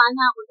 naku, sawa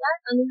na ako dyan,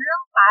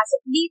 lang,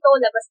 pasok dito,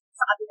 labas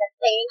sa kabilang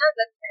tenga,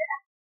 gano'n na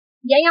lang.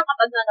 Yan yung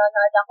kapag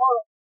nanonood ako,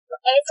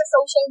 sa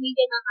social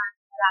media naman,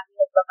 marami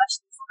nagbabash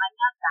din sa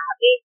kanya,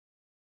 grabe.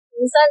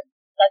 Minsan,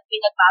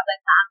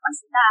 pinagbabantaan pa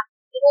sila.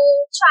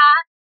 Yung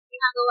chat,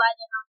 ginagawa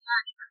niya ng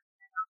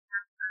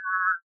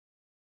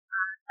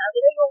sabi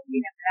na yung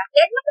binablock.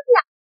 Kahit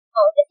mapablock.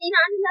 Kasi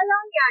inaano na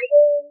lang niya,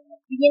 yung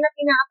hindi niya na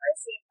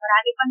pinapansin.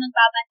 Marami pa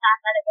nagbabantaan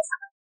talaga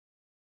sa kanya.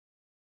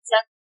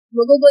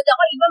 Magugod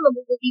ako, iba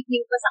magugod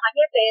evening pa sa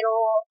kanya, pero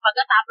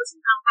pagkatapos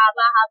ang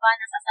haba-haba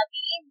na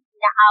sasabihin,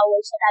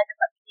 inaaway siya na ng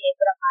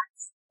pag-Debra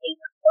fans.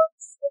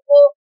 Gusto ko,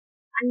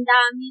 ang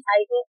dami,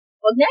 sabi ko,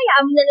 huwag na,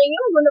 hayaan mo na lang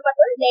yun, muna pa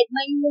to,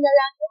 deadmine mo na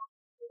lang yun.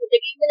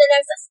 Lagay mo na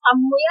lang sa spam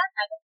mo yan.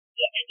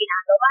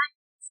 Ginagawa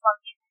niya,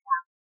 spam niya na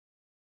lang.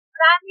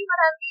 Marami.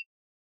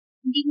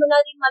 Hindi mo na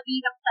rin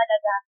mabilang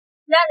talaga.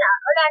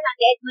 Wala na,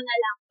 dead mo na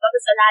lang.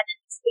 Bagus wala na,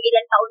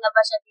 ilang taon na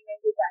ba siya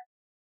dinaligan?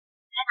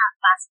 Wala na,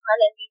 pasok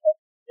na lang dito.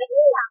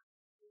 Ganyan lang.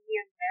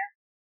 Yun na.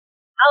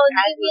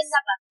 Yun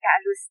na ba?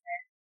 Kaalus na.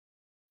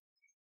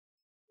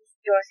 Miss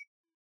Josie,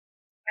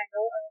 ano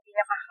ang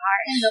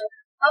pinaka-harsh?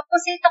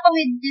 Opposite ako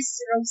with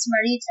Miss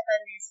Rosemary at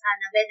Miss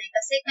Annabelle.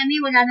 Kasi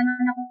kami wala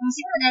naman akong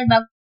siguro dahil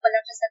bago pa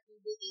lang siya sa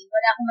PBA,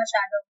 wala akong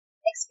masyadong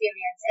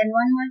experience. And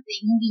one more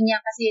thing, hindi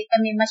niya kasi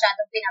kami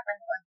masyadong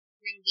pinapanood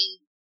ng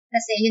game.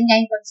 Kasi yun nga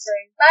yung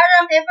concern.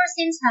 Parang ever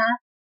since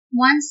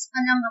once pa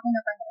lang ako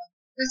napanood.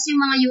 Tapos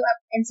yung mga UAP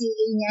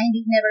NCAA niya,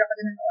 never ako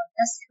nanonood.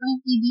 Tapos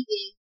yung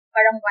PBA,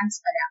 parang once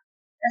pa lang.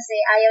 Kasi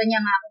ayaw niya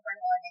nga akong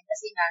panoorin.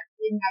 Kasi nga,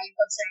 yun nga yung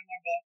concern niya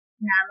din.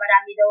 Na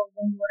marami daw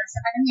bumura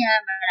sa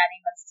kanya,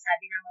 maraming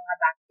magsasabi ng mga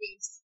bad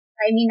things.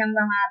 Ng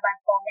mga bad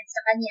comments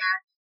sa kanya.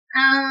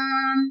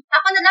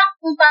 Ako na lang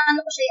kung paano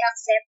ko siya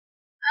i-accept.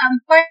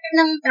 Part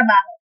ng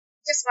trabaho.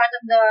 Just part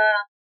of the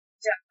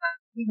job.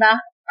 Diba?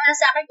 Para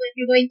sa akin, if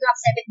you're going to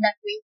accept it that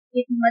way,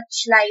 it's much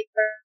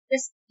lighter.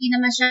 Kasi hindi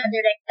naman siya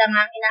direkta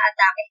nga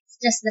ina-atake. It's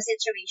just the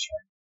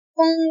situation.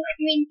 Kung,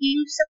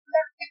 yung sa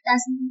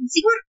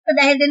siguro,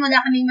 dahil din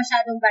wala kaming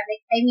masyadong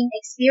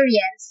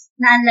experience,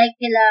 na unlike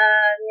kila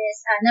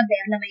Miss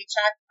Annabelle na may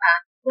chat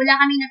pa, wala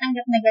kaming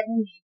natanggap na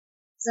ganun eh.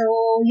 So,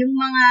 yung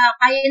mga,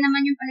 kaya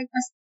naman yung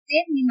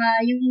palagpasin,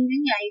 yung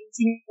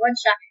sinuwan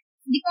siya,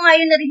 hindi ko nga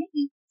yun narinig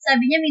eh.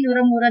 Sabi niya,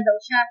 minura-mura daw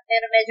siya,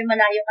 pero medyo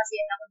malayo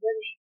kasi ako dun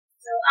eh.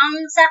 So, ang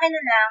sa akin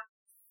na lang,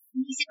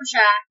 iniisip ko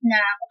siya na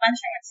kung paano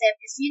siya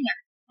accept is yun nga,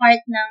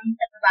 part ng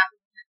trabaho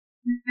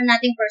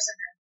nating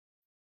personal.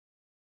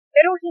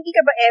 Pero hindi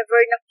ka ba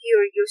ever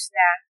na-curious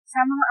na,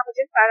 sama nga ako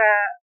dyan para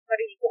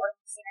marinig ko ang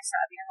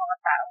sinasabi ng mga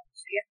tao.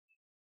 So, yan.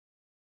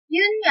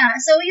 Yun nga.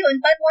 So, yun.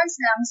 But once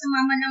lang,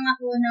 sumama lang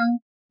ako ng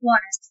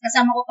once.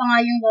 Kasama ko pa nga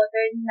yung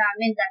daughter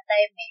namin that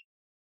time eh.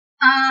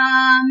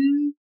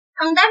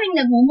 Ang daming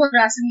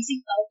nagmumura,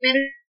 sumisigaw, pero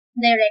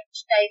direct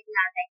type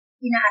natin,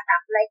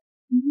 ina-attack. Like,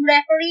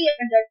 referee,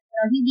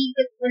 hindi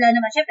ko, wala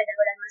naman siya, pero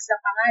wala naman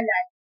silang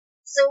pangalan.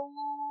 So,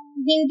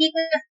 hindi ko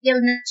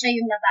na-feel na siya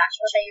yung nabash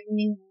o siya yung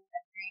minura.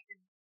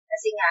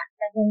 Kasi nga,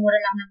 nagmumura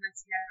lang naman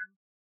sila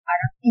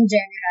parang in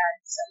general.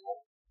 So,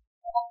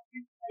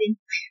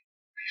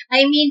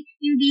 I mean,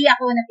 hindi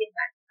ako na-feel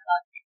bad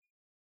about it.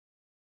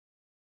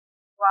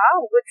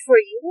 Wow, good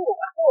for you.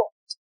 Ako,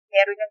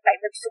 meron yung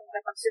time na gusto ko na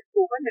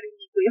pagsuntukan,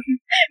 narinig ko yung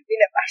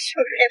binabash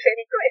yung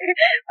referee ko eh.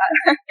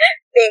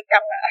 Teka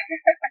nga.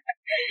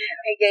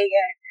 Okay,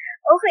 yan.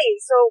 Okay,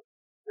 so,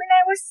 when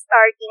I was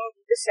starting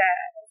dito sa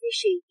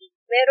officiating,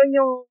 meron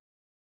yung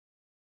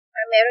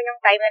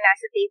time na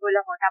nasa table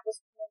ako, tapos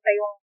pumunta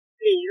yung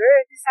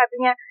player.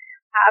 Sabi niya,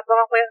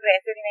 aabangan ko yung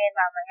referee na yan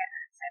mamaya.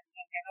 Sabi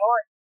niya,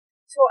 gano'n.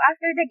 So,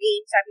 after the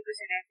game, sabi ko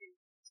sa referee,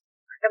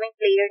 kaming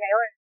player na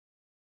yun.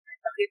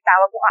 Yung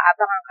tawag ko,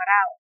 aabangan ka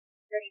raw.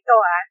 Ganito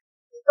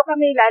dito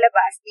kami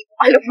lalabas, dito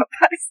ka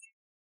lumabas.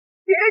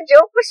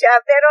 Joke ko siya,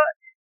 pero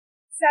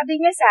sabi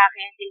niya sa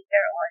akin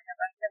later on,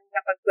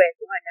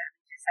 napagkwentuhan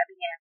namin siya, sabi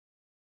niya,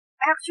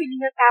 actually,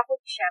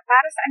 natakot siya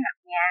para sa anak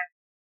niya.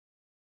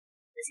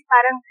 Kasi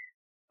parang,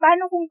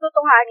 paano kung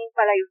totohanin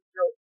pala yung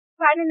flow?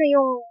 Paano na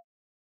yung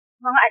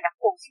mga anak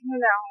ko? Sino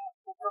na ang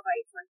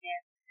provide for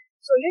them?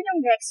 So, yun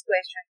yung next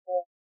question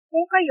ko.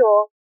 Kung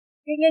kayo,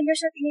 ganyan nyo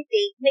siya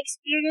tinitake,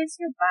 na-experience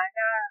nyo ba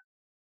na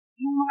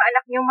yung mga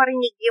anak nyo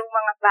marinig yung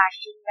mga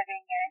bashing na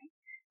ganyan?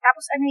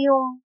 Tapos ano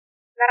yung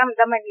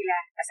naramdaman nila?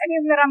 Tapos ano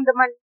yung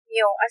naramdaman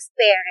nyo as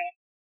parent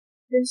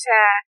dun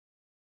sa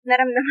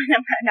naramdaman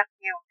ng anak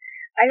nyo?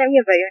 Alam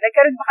niyo ba yun?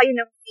 Nagkaroon ba kayo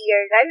ng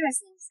fear? Lalo na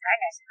si Miss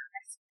Ana.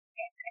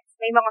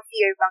 May mga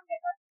fear bang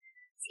gano'n?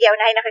 Sige,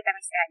 unahin na kita,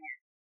 Miss Ana.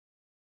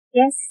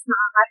 Yes,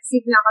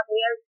 nakaka-receive na kami.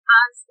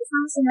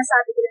 Isang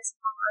sinasabi ko lang sa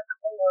mga anak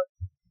ko,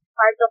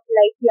 part of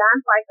life yan,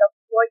 part of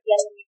work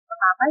yan, yung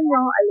papa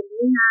nyo, alam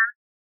nyo na,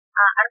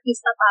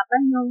 artista papa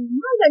nyo,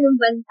 mga ganun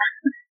banta.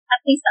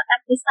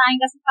 Artistahin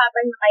kasi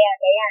papa nyo, kaya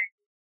ganyan.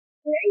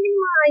 Kaya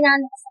yung mga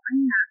inano ko sa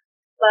kanya.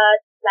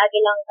 But, lagi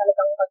lang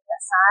talagang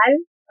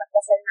pagdasal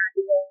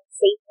natin yung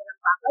safety ng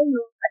papa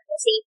nyo, at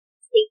yung safe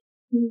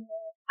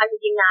ano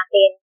din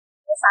natin,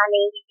 na sana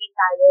hindi din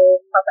tayo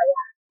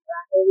pabayaan, diba?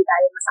 Hindi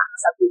tayo masama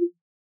sa buhay.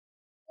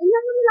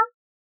 Yun lang.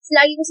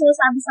 Lagi ko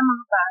sinasabi sa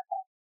mga bata.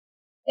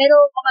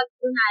 Pero kapag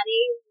kunwari,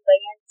 diba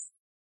yan,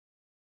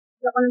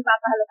 hindi ako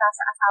nagpapahalata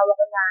sa asawa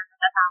ko na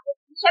natatakot.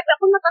 Siyempre,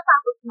 ako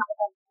natatakot na ako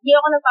talaga. Hindi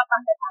ako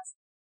nagpapahalata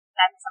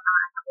sa mga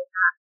anak ko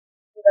na.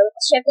 Diba?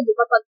 Kasi siyempre, di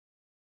ba, pag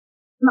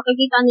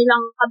makikita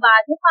nilang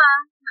kabado ka,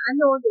 na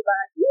diba?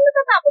 Hindi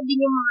natatakot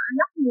din yung mga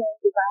anak mo,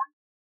 diba?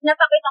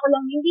 Napakita ko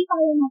lang, hindi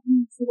tayo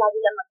sila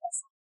nila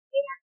mag-asa.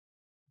 Kaya,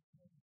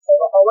 so,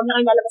 huwag na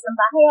kayo lalabas ng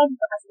bahay,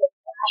 dito kasi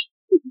bahay.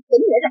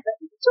 Ganun na lang,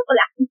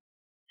 chocolate.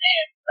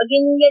 Pag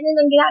ganun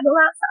ang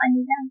ginagawa sa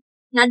kanila,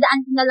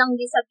 nadaan ko na lang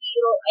din sa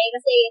biro,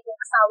 kasi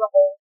itong asawa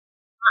ko,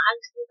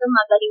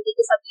 magaling dito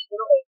sa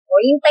biro O,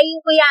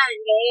 hintayin ko yan,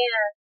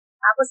 kaya,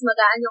 tapos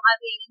mag-aano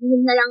kami,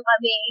 inom na lang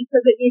kami,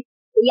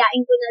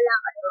 iyain ko na lang,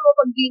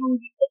 pag biro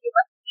dito,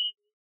 diba?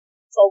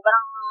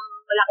 Sobrang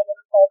malaki na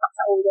ng topak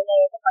sa ulo na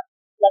yun,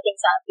 dating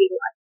sa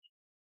biro at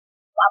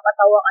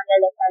papatawa ka na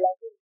lang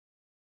talaga.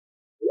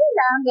 Yun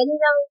lang, ganun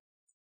lang.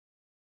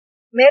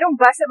 Meron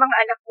ba sa mga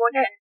anak mo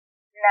na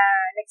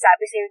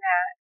nagsabi sa'yo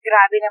na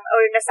grabe na,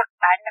 or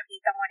nasaktan,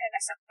 nakita mo na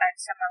nasaktan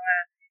sa mga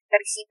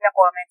na-receive na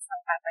comments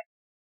ng papa niya?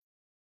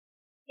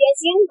 Yes,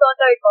 yung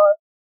daughter ko,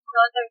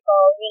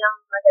 yun ang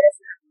madalas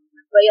na,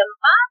 bayang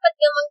pa, ba't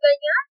naman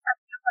ganyan?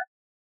 Sabi niya ba,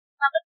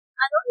 bakit,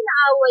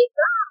 inaaway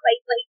ka?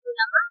 Bait-bait mo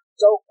naman.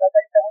 Joke,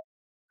 ganun.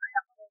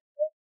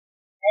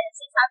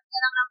 Sinasabi na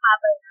lang ng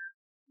papa na,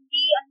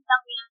 hindi,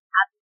 lang yan,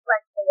 habit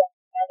plan ko yan.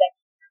 Kaya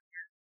ganyan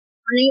na.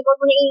 Huwag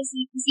mo na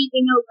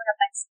isipin niyo, huwag mo na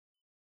pansin.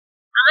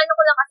 Ang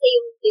ko lang kasi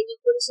yung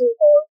kurso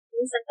ko,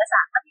 minsan kasi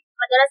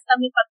madalas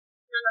kami pag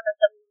nanonood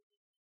kami,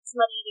 mas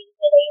maririnig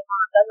nila yung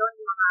mga ganun,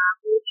 yung mga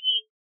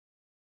bullying.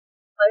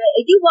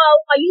 di wow,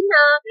 kayo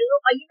na, pero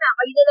kayo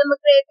na lang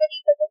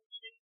mag-referee, gagawin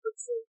nila yung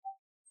pagsuko.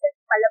 Sa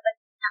palaban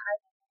na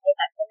kayo,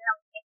 at na lang,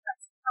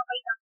 okay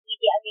lang,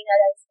 hindi na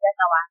lang sila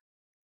tawa.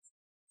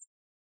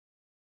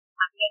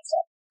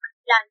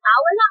 Plan,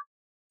 tawa lang,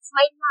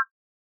 smile lang.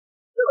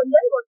 Yun.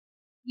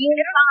 Yung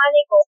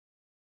panganay ko,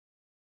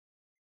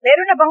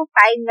 Meron na bang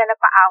time na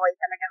napaaway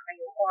talaga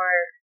kayo or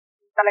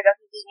talagang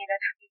hindi niya na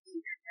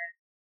napigilan na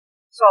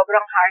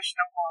sobrang harsh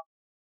ng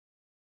comment?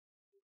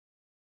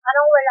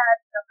 parang wala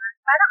naman.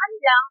 Parang ano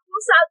lang,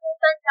 yung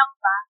sagutan lang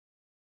ba?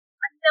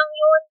 Ano lang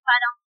yun,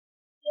 parang,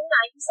 yun nga,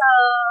 yung sa,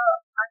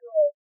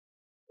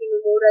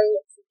 sinumura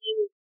niya, sige,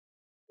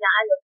 na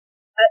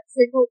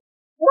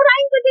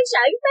murahin ko din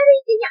siya, yung parang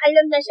hindi niya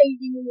alam na siya yung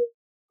dinunod.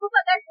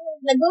 Kumbaga,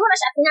 nagmumura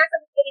siya,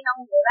 sinasagot ko rin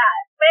ang mura.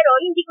 Pero,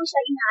 hindi ko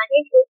siya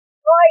inaanay ko,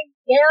 oy,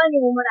 gano'n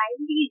yung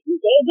mumurahin.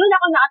 Hindi. Doon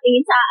ako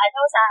nakatingin sa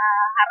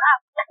harap.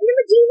 Sabi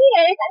naman, Jimmy,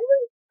 sabi mo,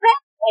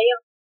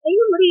 ayun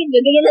mo rin,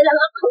 gagawin na lang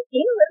ako.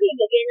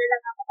 Gagawin na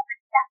lang ako.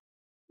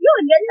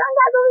 Yun, ganun ang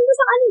gagawin ko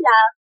sa kanila.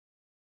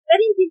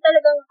 Pero hindi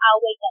talagang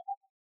away ka na.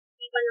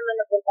 Hindi pa naman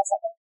napunta sa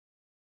kanila.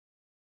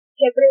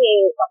 Siyempre,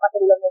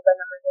 papatulang mo ba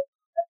naman yun?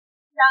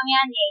 Lang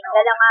yan eh.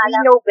 Dala nga We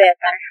lang. know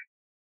better.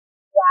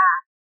 Yeah.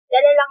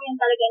 Dala lang yan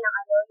talaga ng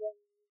yung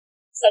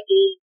sa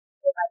game.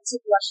 Diba? Yung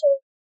sitwasyon.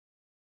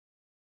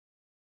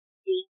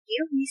 Thank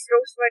you, Miss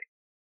Rosewood.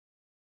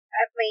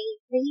 At may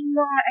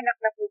mga anak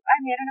na po ba?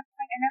 Meron na po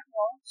kayong anak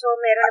mo? So,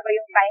 meron na ba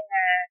yung time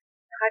na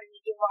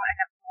nakarinig yung mga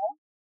anak mo?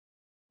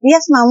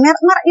 Yes, ma'am.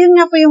 Yun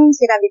nga po yung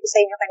sinabi ko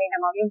sa inyo kanina,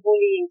 ma'am, yung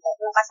bullying po.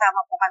 Nung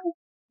kasama po kami,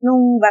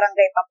 nung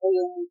barangay pa po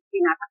yung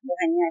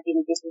tinatakbuhan niya,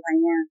 tinitisuhan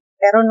niya.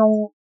 Pero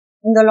nung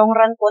in the long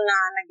run po na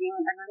naging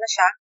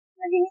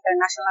naging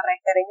international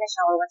referee niya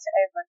siya or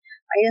whatsoever,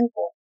 ayun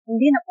po,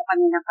 hindi na po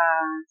kami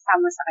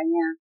nakasama sa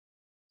kanya.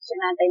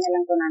 Sinantay na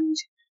lang po namin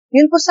siya.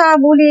 Yun po sa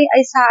bullying,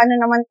 ay sa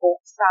naman po,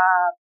 sa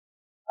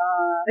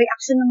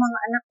reaction ng mga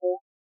anak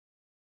ko,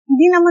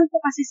 hindi naman po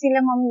kasi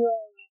sila, ma'am,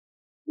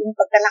 yung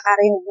pagka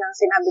nakarinig ng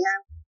sinabi na,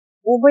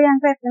 bubo yan,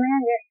 Fef, na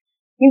yan.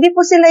 Hindi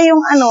po sila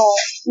yung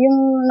yung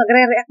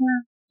nagre-react na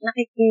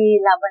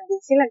nakikilaban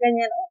din sila,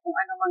 ganyan, o kung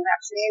ano mang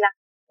reaction nila.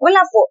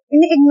 Wala po,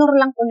 ini-ignore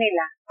lang po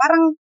nila.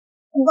 Parang,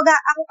 kumbaga,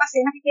 ako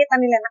kasi nakikita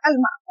nila na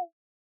kalma ako.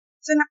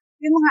 So,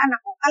 yung mga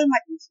anak ko, kalma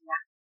din sila.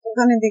 So,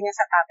 ganun din yung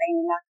sa tatay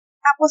nila.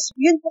 Tapos,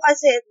 yun po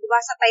kasi, di ba,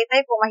 sa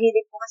Taytay po,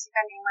 mahilig po kasi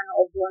kami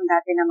manood doon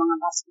dati ng mga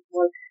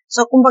basketball.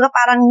 So, kumbaga,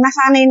 parang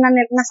nasanay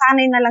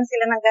na lang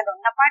sila ng gano'n,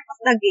 na part of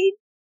the game,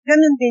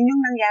 ganun din yung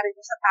nangyari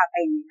doon sa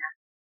tatay nila.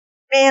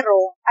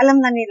 Pero,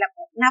 alam na nila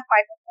po, na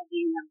part of the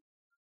game lang.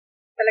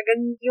 Talagang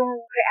yung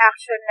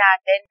reaction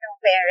natin ng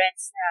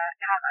parents na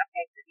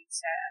nakaka-affect din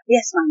sa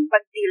Yes, ma'am.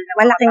 pag-deal ng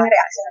Malaking mga bata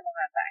reaction. ng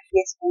mga bata.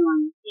 Yes po,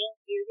 ma'am. Thank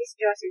you, Miss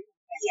Jocelyn.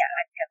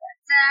 Iyakan ka ba?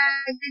 Sa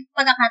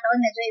pagkakataon,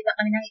 medyo iba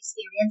kami ng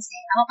experience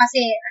eh. Ako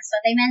kasi, as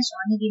what I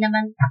mentioned, hindi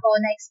naman ako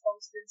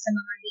na-expose dun sa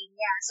mga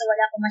linya. So,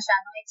 wala ko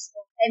masyadong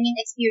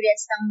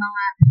experience ng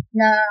mga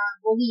na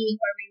bullying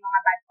or may mga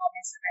bad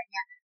comments sa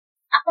kanya.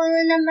 Ako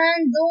naman,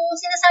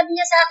 sinasabi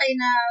niya sa akin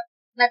na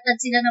batad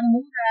sila ng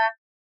mura,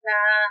 na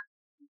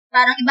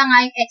parang iba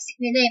nga yung exit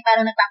nila eh.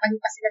 Parang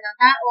nagpapalipas sila ng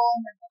tao,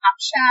 nag-up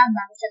siya,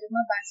 bago siya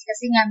lumabas.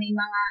 Kasi nga may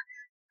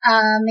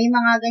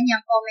mga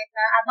ganyang comment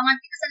na abangan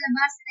ka sa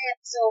labas eh.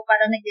 So,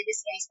 parang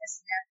nagde-disguise na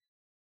sila.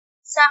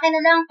 Sa akin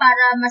na lang,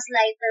 para mas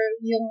lighter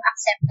yung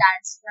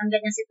acceptance ng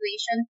ganyang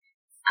situation.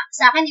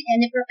 Sa akin, in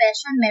any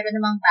profession, meron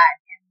namang bad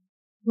and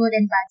good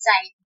and bad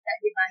side.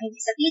 Diba? Hindi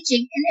sa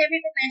teaching, in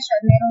every profession,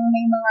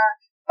 may mga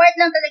part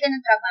lang talaga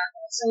ng trabaho.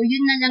 So,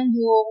 yun na lang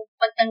yung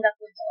pagtanggap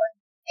ko doon.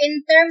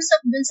 In terms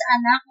of dun sa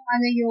anak, kung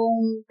ano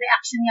yung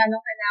reaction nga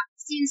ng anak,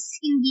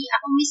 since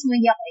ako mismo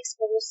hindi ako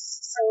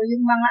exposed, so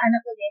yung mga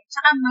anak ko din,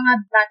 tsaka mga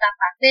bata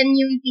pa, then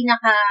yung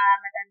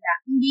pinakamatanda,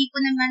 hindi ko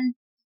naman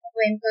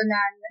kwento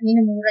na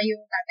minumura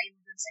yung tatay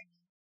mo dun sa inyo.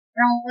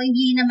 Pero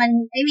hindi naman,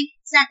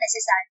 it's not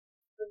necessary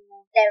to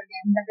tell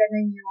them na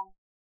ganun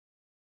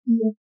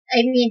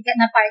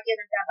na part yun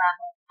ng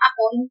trabaho.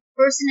 Ako,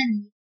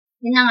 personally,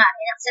 yun na nga,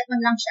 in-accept mo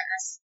lang siya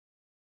as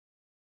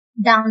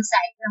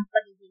downside ng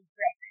pagiging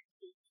friend.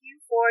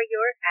 For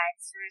your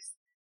answers.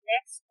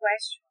 Next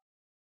question.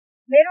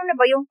 Meron na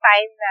ba yung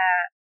time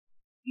na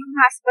yung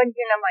husband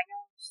niyo naman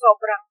yung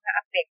sobrang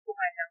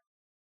naapektuhan ng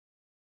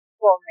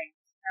comment,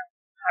 ng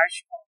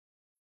harsh comment?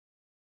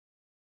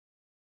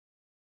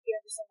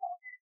 Kaya gusto mo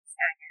na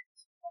sana.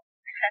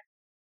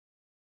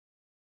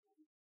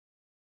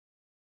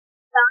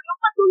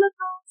 Yung katulad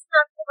ng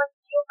sinabi ko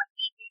kanina yung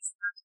mag-ibig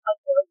na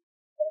pag-all,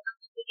 ang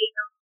ibigay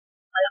ng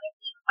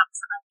malaking impact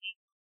sa akin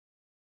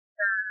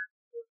na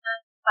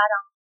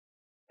parang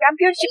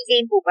Championship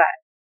game po ba?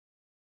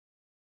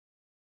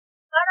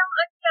 parang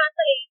ano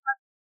yata eh,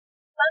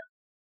 parang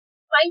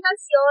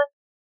finals yun.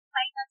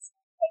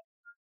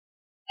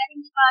 Pero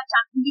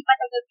hindi pa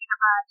talaga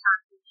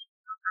pinaka-championship.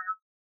 Parang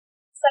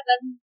sa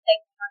ganun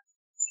time naman.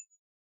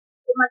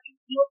 Dumating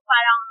yung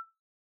parang,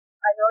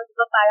 di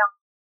ba parang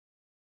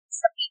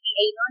sa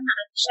PBA noon, na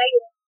siya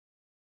yung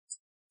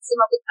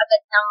sumagot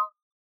agad ng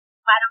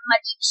parang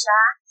mali siya.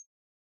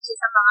 So,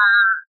 isa sa mga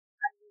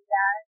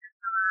kanila,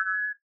 mga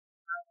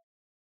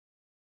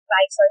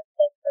advisor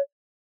center,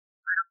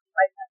 parang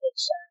iba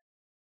siya.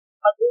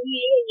 Pag-uwi,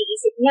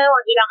 iniisip niya,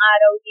 ilang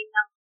araw din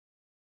ng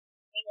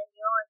ganyan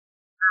yun.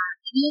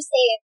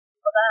 Inisip,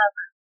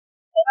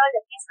 pero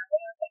alam niya sa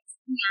yung text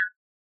niya,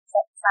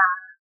 sa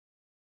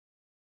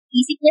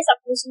isip niya sa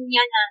puso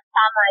niya na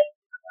tama yung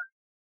ginawa.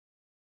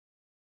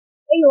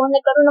 Ayun,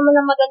 nagkaroon naman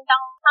ng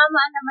magandang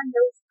tama naman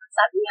daw.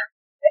 Sabi niya,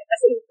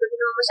 kasi hindi ko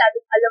naman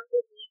masyadong alam ko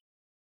eh.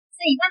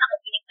 Kasi iba,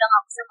 nakikinig lang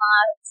ako sa mga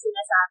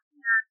sinasabi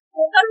niya.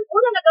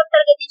 Una,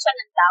 nagkakalaga din siya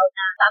ng doubt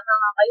na tama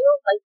nga kayo,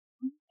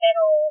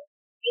 pero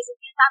isip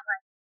niya tama.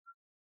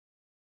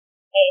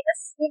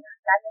 Tapos yun,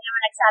 lalo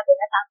naman nagsabi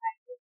na tama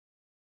yun.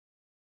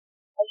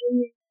 Ayun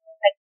yung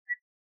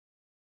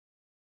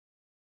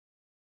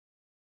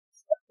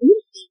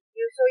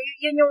So,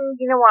 yun yung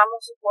ginawa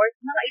mong support.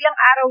 Mga ilang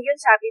araw yun,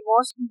 sabi mo,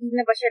 hindi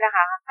na ba siya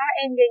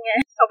nakakakain, ganyan?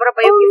 Sobra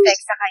ba yung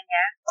effect sa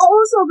kanya? Oo,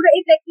 sobra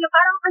effect niya.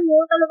 Parang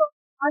talagang,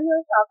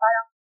 siya,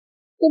 parang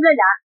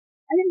tulala.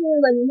 Alam mo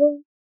yung gano'n,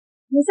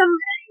 minsan,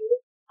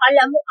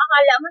 akala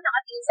mo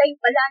nakatingin sa'yo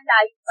pala, ang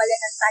layo pala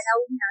ng tanaw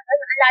niya.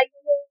 Ang layo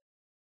yung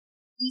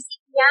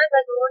isip niya,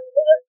 gano'n.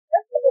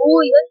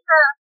 Yun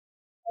na.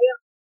 Ayun,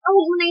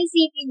 huwag mo na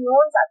isipin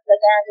yun. Sabi ka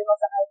gano'n mo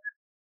sa kanya.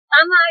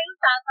 Tama yung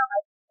tama.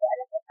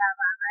 Alam mo,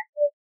 tama nga.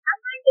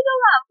 Tama yung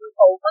ginawa mo.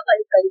 Oo,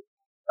 pabalik-balik.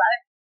 Diba?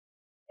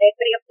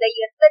 Referee of the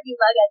year ka, di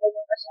ba?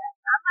 Gano'n pa siya.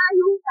 Tama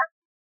yung tama.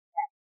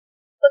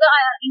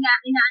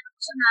 Inaano ko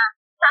siya na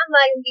tama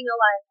yung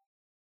ginawa niya.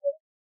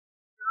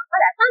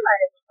 Tama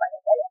naman pala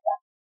talaga.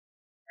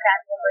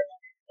 Marami naman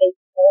yung faith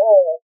ko.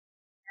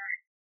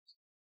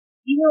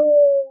 Yun yung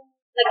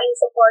naging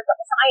support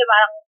ako sa kanya.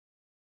 Parang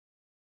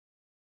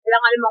wala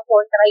nga namang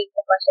kontra yun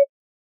ko pa siya.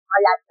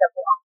 Malad na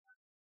buang.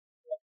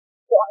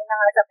 Buang na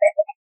nga sa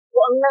pera.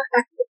 Buang na.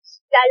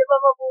 Lalo pa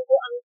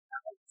mabubuang sa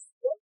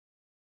gusto.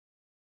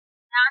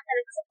 Kailangan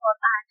talaga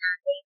supportahan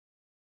natin.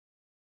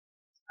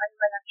 Ano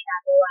ba lang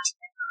ginagawa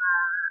ng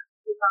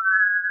yung mga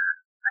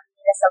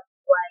nila sa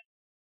buhay.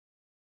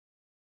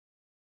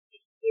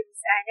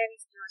 Sana,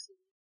 Miss Josie.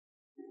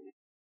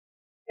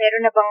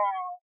 Meron na bang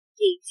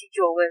game si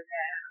Joel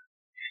na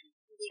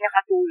hindi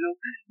nakatulog?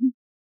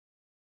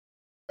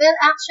 Well,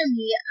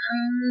 actually,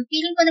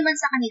 feeling ko naman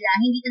sa kanila,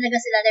 hindi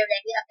talaga sila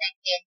directly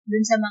affected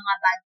dun sa mga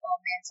bad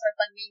comments or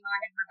pag may mga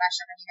nagbabash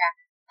sa kanila.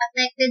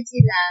 Affected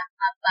sila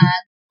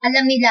kapag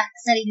alam nila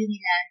sa sarili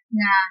nila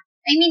na,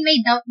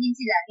 may doubt din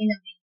sila in a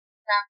way.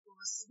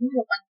 Tapos,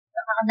 siguro, pag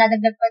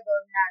nakakadadagdag pa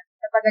doon na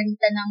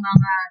napagalitan ng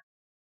mga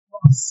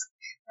boss,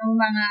 ng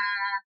mga,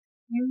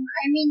 yung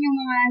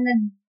mga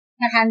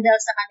nag-handle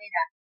sa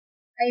kanila.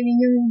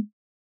 Yung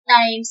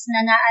times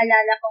na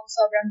naalala kong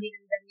sobrang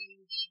binundan niya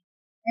yung game.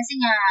 Kasi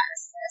nga,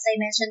 as I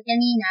mentioned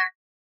kanina,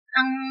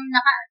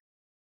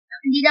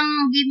 hindi lang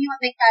game yung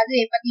apektado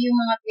pati yung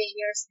mga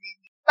players din.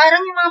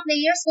 Parang yung mga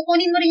players,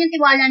 kukunin mo rin yung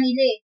tiwala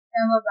nila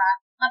Tama ba?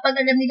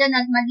 Kapag alam nila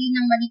na mali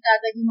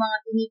kagad yung mga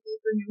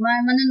pinipito nyo,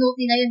 manunod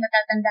nila yun,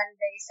 matatandaan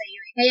nila yun sa iyo.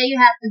 Kaya you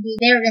have to be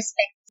their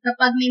respect.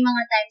 Kapag may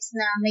mga times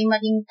na may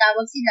maling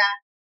tawag sila,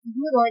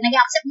 siguro,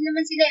 nag-accept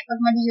naman sila pag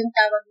mali yung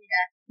tawag nila.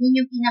 Yun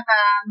yung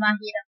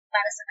pinakamahirap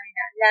para sa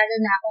kanila. Lalo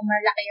na kung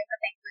malaki yung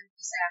apekto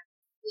nito sa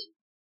game.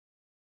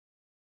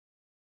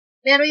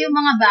 Pero yung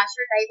mga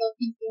basher, I don't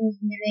think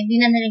hindi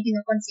na nila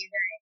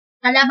kinoconsider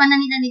Kalaban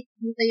na nila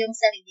dito yung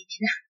sarili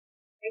nila.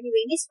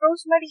 Anyway, Miss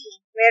Rosemary,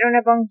 meron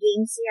na bang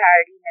game si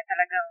Harry na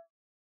talagang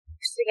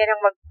gusto niya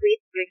nang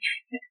mag-quit?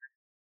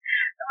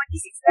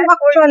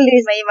 Actually,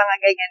 may mga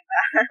ganyan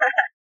ba?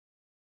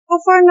 So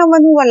far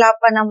naman, wala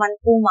pa naman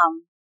po,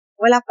 ma'am.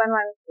 Wala pa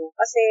naman po.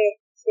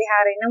 Kasi si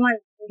Harry naman,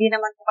 hindi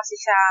naman po kasi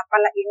siya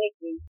palainit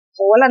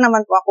So wala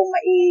naman po akong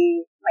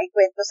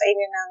maikwento sa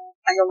inyo ng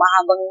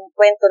mahabang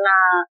kwento na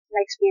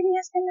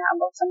experience niya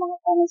about sa mga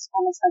comments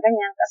na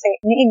ganyan. Kasi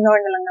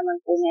ni-ignore na lang naman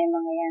po niya yung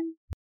mga yan.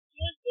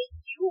 Thank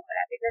you.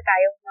 Malapit na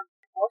tayong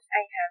mag-post.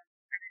 I have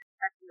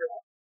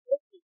tatlo.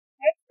 Okay.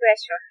 Next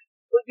question.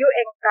 Would you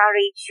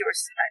encourage your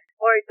son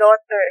or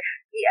daughter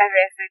be a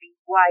referee?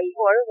 Why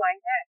or why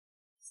not?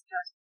 Just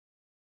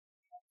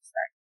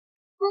start.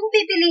 Kung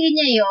pipiliin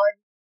niya yon,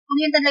 kung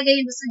yun talaga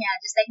yung gusto niya,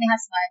 just like my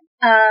husband,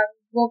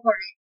 go for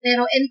it.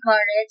 Pero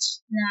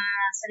encourage na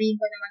sabihin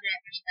ko na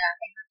mag-referee ka,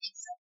 I don't think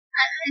so.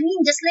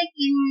 Just like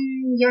in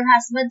your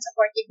husband,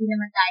 supportive din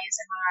naman tayo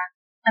sa mga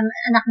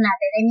anak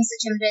natin. Sa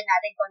children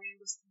natin kung ano yung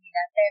gusto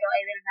nila. Pero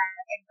I will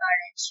not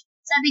encourage.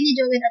 Sabi ni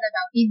Joel,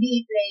 PBA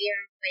player,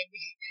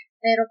 pwede.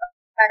 Pero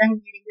parang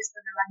hindi rin gusto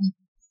naman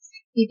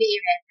PBA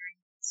referee.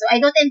 So I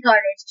don't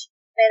encourage.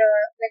 Pero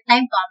when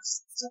time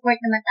comes, support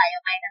naman tayo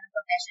kahit anong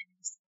profession yung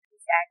gusto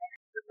nila.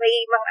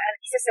 May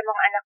isa sa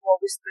mga anak mo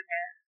gusto na,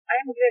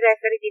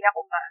 magre-referee din ako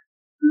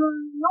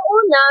Noong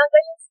una,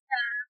 ganyan sila,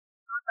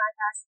 mga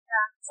bata sila,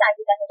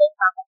 sabi ka nila yung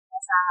papa nila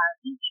sa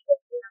video.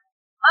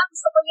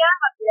 Gusto ko yan,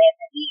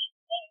 mag-referee.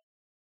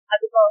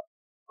 Sabi ko,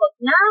 huwag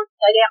na,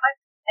 kaya ka,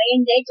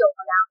 hindi,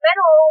 joke lang.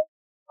 Pero,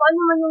 kung ano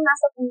man yung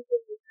nasa puso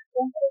nila,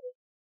 siyempre,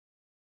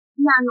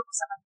 inaano ko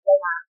sa kanila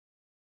na,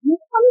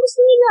 ano gusto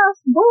nila,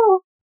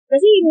 go.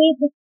 Kasi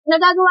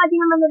nagagawa din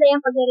naman nila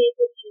yung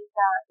pag-referee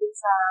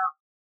sa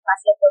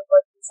basketball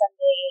court sa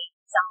may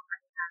isang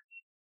ano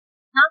namin.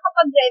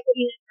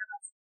 Nakakapag-referee rin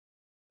naman.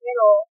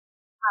 Pero,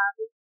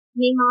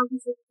 may mga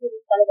gusto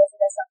talaga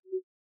sila sa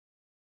group.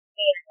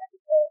 Kaya sabi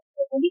ko,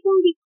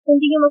 kung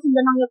di nyo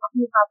masundan ng yapak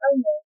ni Papa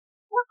nyo,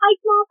 kahit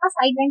mga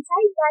pa-sideline,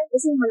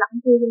 kasi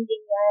malaking tulong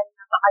din yan,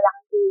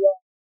 napakalaking tulong.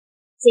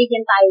 Say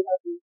yan tayo na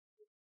dito.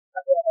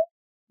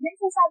 Then,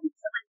 sasabi ko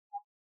sa kanila,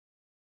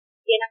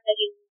 yan ang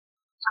naging,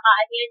 tsaka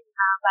yan,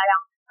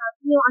 parang,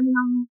 yung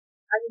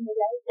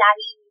nila,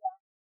 lahi nila,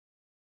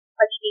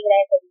 pagiging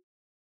referee.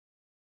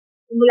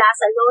 Mula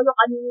sa lolo,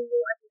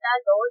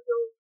 lolo,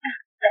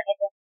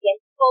 yan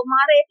po,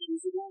 mga referee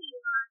sila,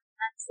 mga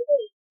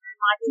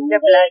The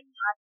blood.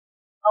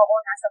 Oo,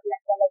 nasa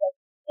blood talaga.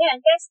 Ayan,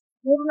 guys,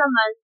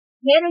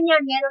 meron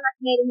yan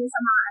sa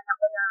mga anak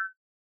ko na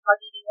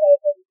magiging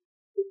referee.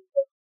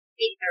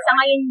 Sa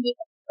ngayon, hindi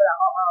ko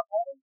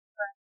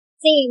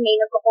kasi may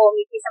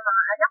nagko-committee sa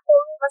mga anak ko,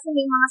 kasi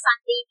may mga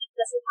Sunday week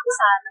kasi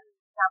sa amin.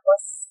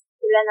 Tapos,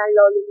 sila ng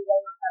lolo nila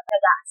yung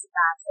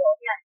nag-aasikaso.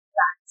 Yan,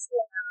 nag-aasikaso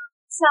na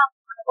sa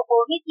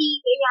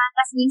nagko-committee, kaya,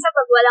 tapos minsan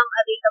pag walang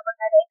available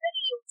na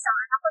referee, yung isang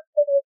anak ko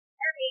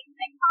na rin,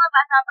 yung mga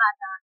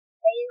bata-bata,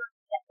 kaya yung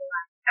ginagawa.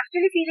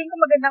 Actually, feeling ko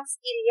magandang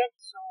skill yan.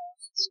 So,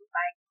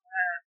 like,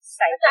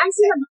 Saan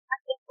sila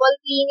basketball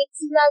clinic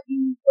sila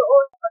din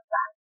doon.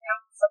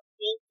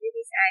 Thank you,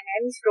 Miss Anna.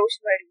 Miss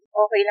Rosemary,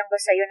 okay lang ba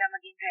sa'yo na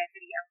maging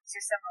referee ang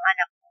isa sa mga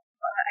anak mo?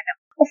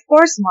 Of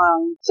course,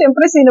 ma'am.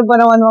 Siyempre, sino ba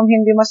naman, ma'am,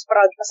 hindi mas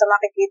proud pa sa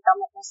makikita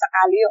mo kung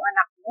sakali yung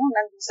anak mo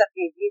nandun sa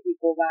TV, di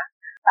ko ba?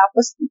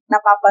 Tapos,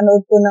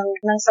 napapanood ko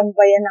ng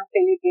sambayan ng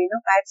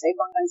Pilipino kahit sa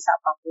ibang bansa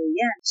pa po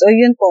yan. So,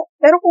 yun po.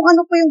 Pero kung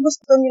ano po yung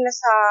gusto nila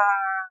sa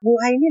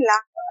buhay nila,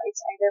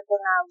 it's either po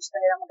na gusto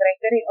nila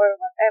mag-referee or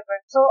whatever.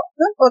 So,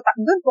 doon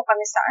po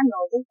kami sa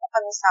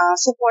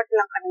support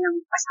lang kami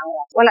ng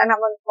asawa. Wala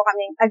naman po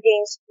kami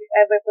against if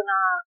ever po na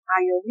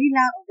ayaw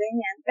nila o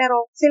ganyan.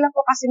 Pero sila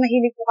po kasi,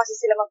 mahilig po kasi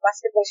sila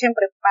mag-basketball.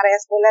 Siyempre,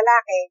 parehas po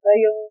lalaki. So,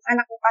 yung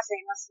anak ko kasi,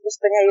 mas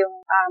gusto niya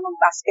yung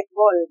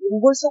mag-basketball.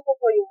 Yung bunso ko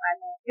po yung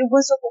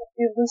bunso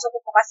ko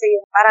po kasi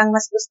yung parang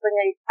mas gusto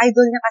niya,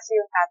 idol niya kasi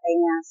yung tatay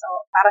niya.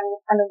 So, parang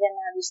niya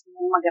na gusto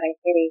niya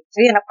mag-referee. So,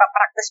 yun,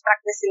 nagpa-practice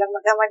silang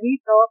magama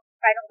dito.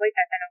 Paano ko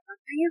itatanong mo?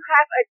 Do you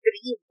have a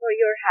dream for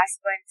your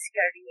husband's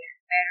career?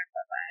 Meron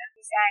pa ba?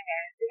 Miss Anna,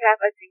 do you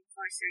have a dream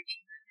for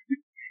Sergio?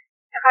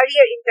 A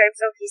career in terms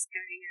of his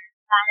career?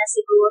 Sana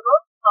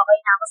siguro, okay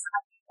na ako sa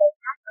kanila.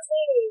 Kasi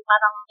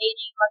parang yun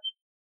yung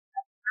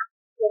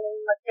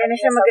Yan na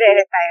siya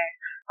magre-retire.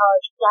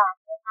 Yan.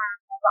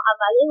 Baka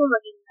bali mo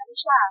maging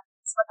siya.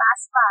 Mas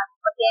mataas pa.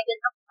 Mag-level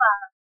up pa.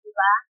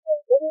 Diba?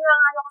 Yun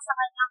yung ko sa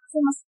kanya. Kasi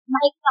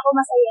nakikita ko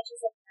masaya siya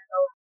sa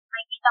ginagawa.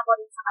 Nakikita ko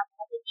rin sa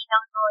kanya. Hindi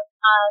lang noon,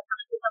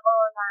 nakikita ko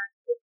na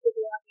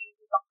tutulungan yung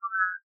ibang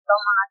mga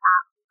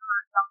tao.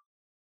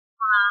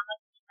 Mga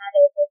magiging na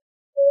level.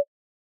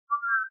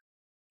 Mga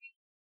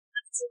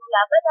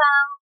simula ba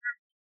lang.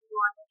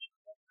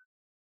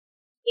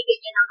 Bigay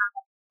niya ng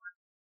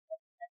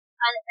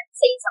at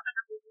sa isa ka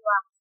nabubuwa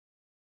ko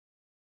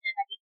na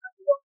naging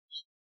mabuwag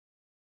siya.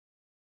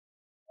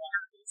 Kaya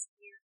ang this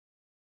year.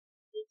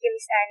 Thank you,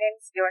 Miss Anna.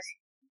 Miss Josie,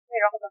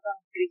 meron ko ba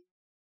bang dream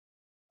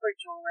for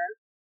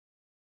Joel?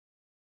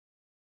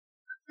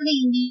 Actually,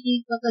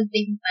 hindi ko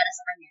to-dream para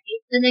sa kanya.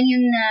 Ito lang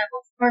yung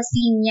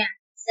foresee niya,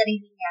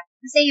 sarili niya.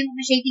 Kasi yung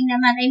officiating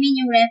naman,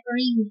 yung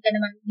referee,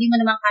 hindi mo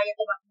naman kaya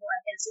tumakbo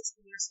until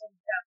 60 years old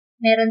ka.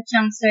 Meron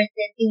siyang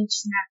certain age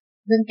na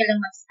doon ka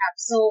lang mag-stop.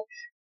 So,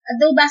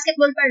 though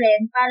basketball pa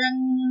rin, parang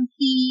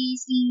he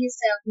see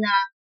himself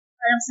na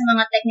parang sa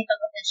mga technical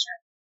official.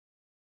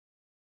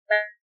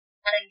 Parang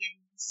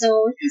ganyan.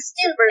 So, he's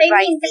still,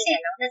 kasi,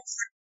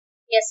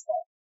 yes po.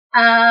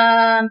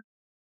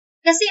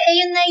 Kasi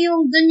ayun na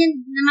doon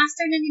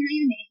na-master na nila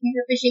yun yung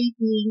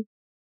officiating.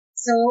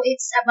 So,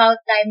 it's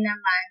about time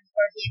naman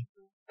for him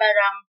to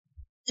parang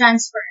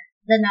transfer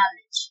the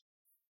knowledge.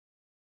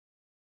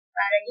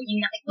 Parang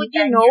yung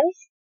nakikita niya.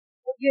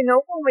 Would you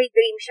know kung may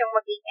dream siyang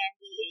maging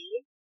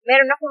NBA?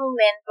 Meron akong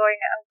mentor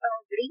na ang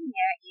dream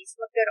niya is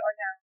magkaroon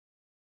ng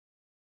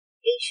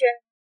Asian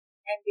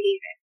NBA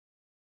ref.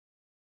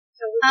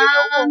 So, would you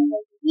know kung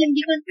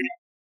hindi ko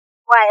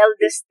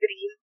wildest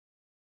dream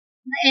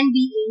na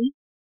NBA?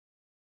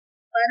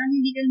 Parang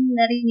hindi ko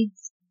narinig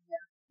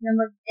na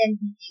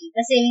mag-NBA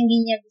kasi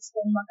hindi niya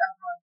gustong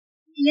mag-ahon.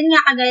 Yun nga,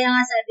 kagaya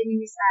nga sabi ni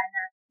Miss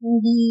Anna,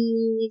 hindi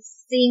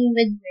same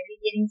with her,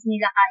 hindi rin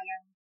nila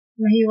kayang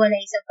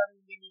mahiwalay sa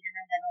pamilya nila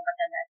ng gano'ng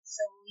katagal.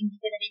 So, hindi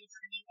ko narinig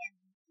sa yung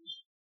NBA.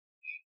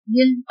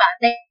 Yun pa,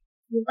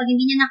 yung pag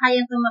hindi niya na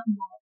kayang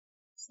tumakbo,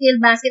 still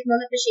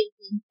basketball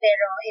officiating,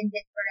 pero in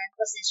different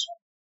position.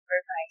 Or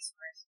vice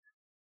versa.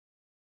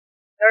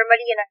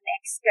 Normally, yun ang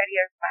next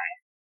career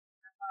path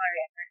ng mga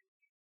referee.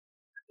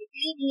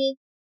 Clinic,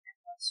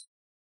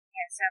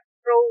 yan, sa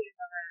pro, yung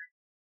mga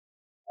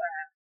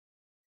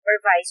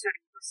supervisory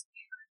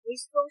position.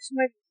 Miss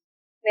Rosemary,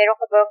 meron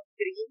ka bang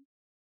dream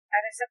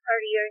para sa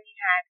career ni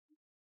Harry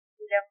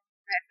bilang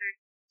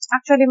referee?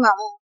 Actually, ma'am,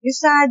 yung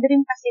sa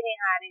dream kasi ni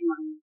Harry,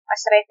 ma'am,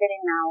 as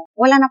referee now,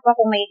 wala na po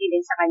akong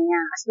mahihilin sa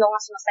kanya. As long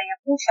as masaya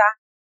po siya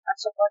at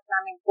support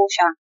namin po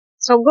siya.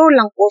 So, go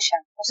lang po siya.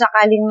 Kung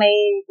sakaling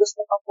may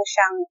gusto pa po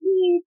siyang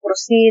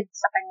i-proceed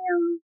sa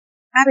kanyang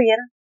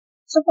career,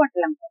 support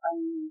lang po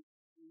kami.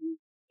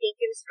 Thank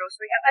you, Ms.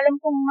 Rosemary. Ang alam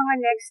kong mga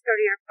next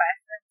career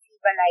path ng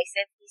FIBA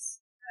license is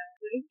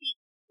Olympic,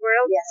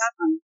 World Yes, Cup,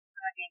 ma'am.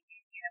 mga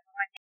ganyan.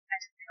 Mga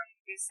national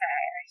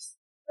desires.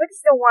 What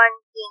is the one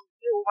thing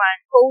you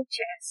want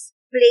coaches,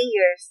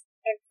 players,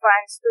 and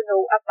fans to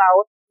know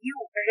about you,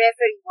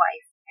 referee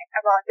wife, and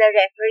about the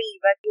referee,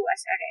 but you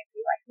as a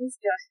referee wife? Ms.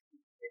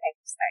 Josephine, would you like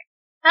to start?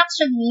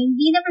 Actually,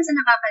 hindi naman sa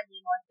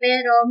nakakalimot,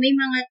 pero may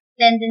mga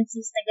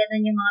tendencies na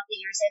gano'n yung mga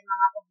players and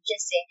mga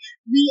coaches eh.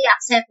 We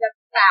accept the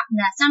fact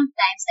na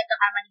sometimes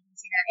nagkakamali din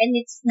sila and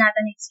it's not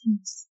an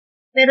excuse.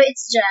 Pero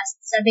it's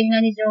just, sabi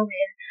nga ni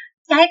Joel,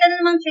 kahit ano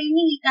namang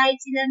training, kahit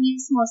sila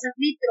mismo sa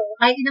free throw,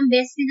 kahit ilang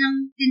beses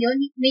silang yun,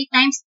 may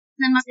times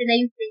na mas sila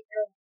yung free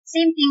throw.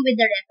 Same thing with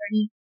the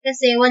referee.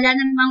 Kasi wala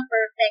namang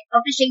perfect.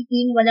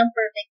 Officiating, walang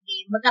perfect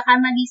game.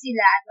 Magkakamali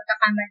sila at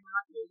magkakamali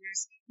mga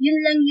players. Yun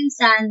lang yung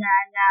sana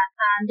na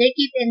they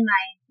keep in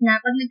mind na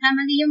pag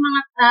nagkamali yung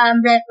mga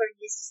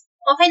referees,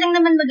 okay lang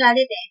naman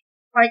magalit eh.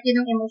 Part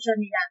yun ng emotion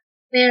nila.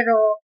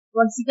 Pero,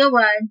 wag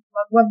sigawan,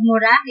 wag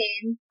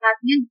murahin, at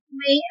yun,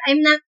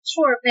 I'm not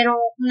sure,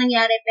 pero kung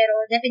nangyari,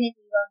 pero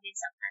definitely wag din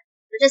saktan.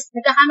 So just,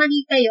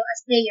 nagkakamali kayo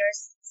as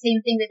players,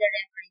 same thing with the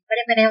referee.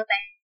 Pare-pareho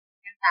tayo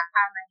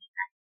nagkakamali.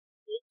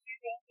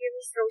 Thank you,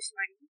 Ms.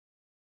 Rosemary.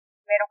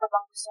 Meron ka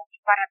bang gustong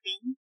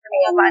iparating sa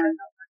mga Ayan, ma'am.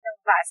 manonood ng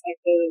basket?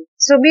 Okay.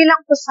 So,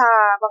 bilang po sa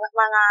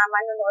mga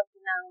manonood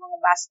ng mga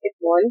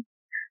basketball,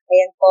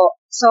 ayan po.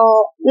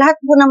 So,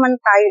 lahat po naman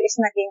tayo is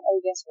naging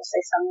audience po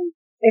sa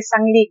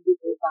isang league,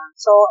 di ba?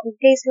 So, in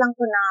case lang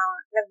po na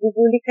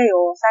nagbubuli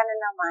kayo, sana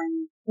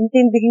naman,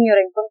 intindihin nyo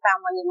rin kung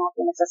tama yung mga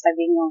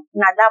pinagsasabi nyo.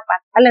 Na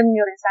dapat, alam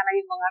nyo rin sana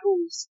yung mga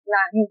rules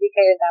na hindi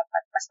kayo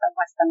dapat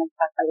basta-basta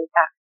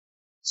nagpasalita.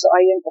 So,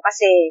 ayun po.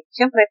 Kasi,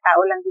 syempre, tao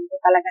lang din po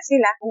talaga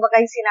sila. Kumbaga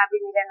yung sinabi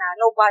nila na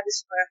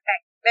nobody's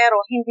perfect. Pero,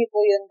 hindi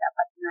po yun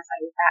dapat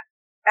nasalita.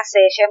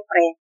 Kasi,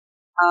 syempre,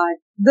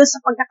 doon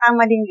sa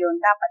pagkakamaling yun,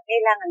 dapat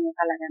kailangan nyo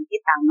talagang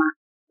itama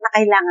na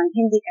kailangan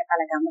hindi ka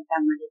talaga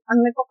magkamali.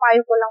 Ang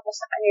nagpapayo ko lang po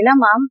sa kanila,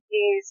 ma'am,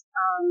 is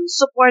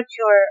support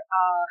your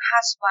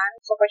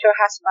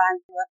husband,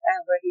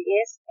 whatever he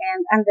is,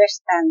 and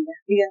understand.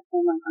 Yun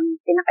po, ma'am, ang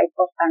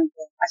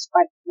pinaka-importante as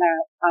part na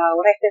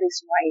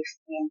referee's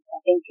wife. And,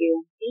 thank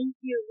you. Thank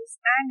you,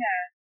 Ms.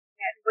 Anna.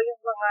 Ano ba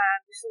yung mga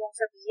gusto mong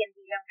sabihin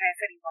bilang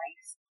referee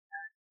wives,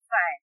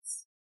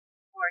 fans,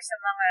 or sa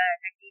mga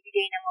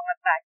nagbibigay ng mga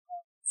bad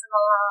mo? Sa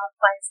mga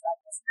fans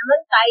natin naman,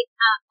 kahit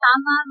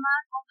tama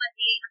man o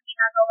mali ang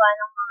ginagawa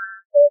ng mga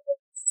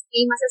referees,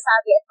 may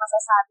masasabi at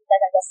masasabi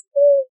talaga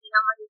sila. Hindi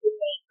naman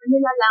i-delay. Ano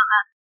na lang,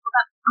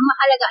 ang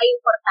mahalaga ay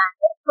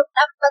importante.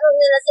 Parang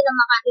nila sila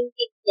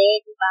makaintindi,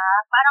 di ba?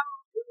 Parang,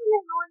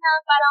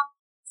 parang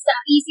sa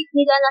isip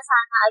nila na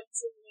sana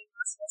ayusin nila yung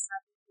mga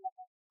sinasabi nila.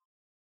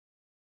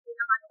 Hindi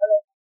naman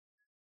ulit.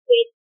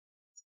 Wait,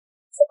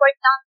 support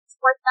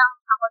lang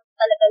ako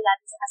talaga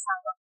lagi sa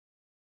asawa ko.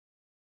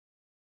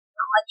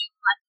 Yung mali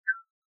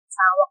ng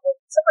asawa ko.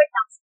 Support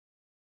lang.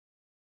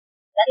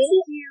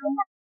 Thank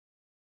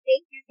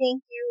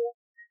you.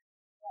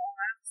 Oo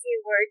nga, kasi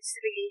words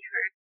really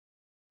hurt.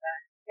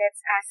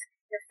 Let's ask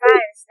the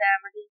fans na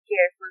maging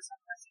careful sa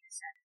mga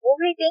sinasabi.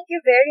 Okay, thank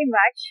you very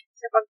much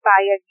sa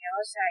pagpayag nyo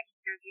sa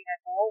interview na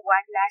to.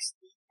 One last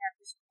thing na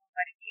gusto kong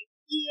marinig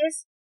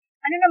is,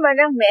 ano naman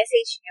ang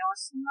message nyo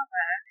sa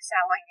mga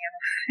asawa nyo?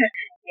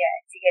 Yan,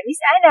 sige.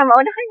 Miss Anna,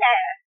 mauna ka na.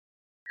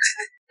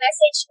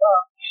 Message ko,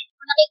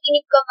 kung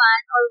nakikinig ka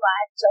man or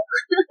what, so,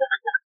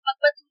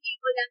 pagpatuloy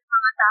ko lang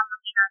mga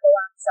tamang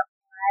ginagawa mo sa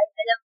buhay.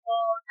 Alam ko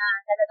na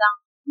talagang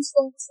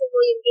gustong-gusto mo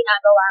yung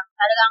ginagawa mo.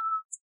 Talagang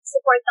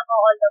support ako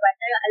all the way.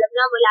 Alam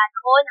na, wala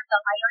noon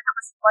hanggang ngayon,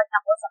 nakasupport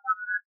ako sa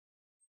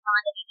mga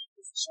nagiging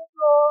decision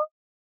mo,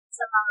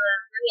 sa mga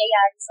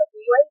nangyayari sa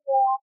buhay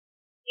mo.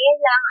 Ngayon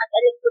lang, at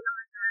alam ko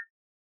naman na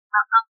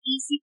ang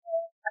isip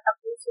mo at ang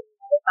puso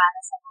mo ay para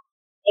sa mga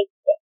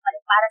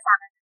para sa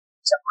akin.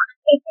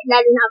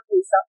 Lalo na ang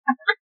puso.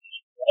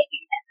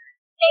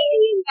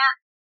 Ayun nga.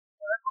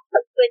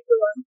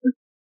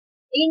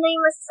 Ayun na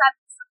yung masasabi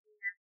ko sa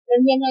kanya.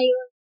 Ganyan na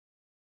yun.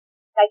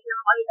 Lagi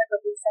naman kami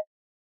nag-uusap.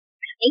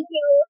 Thank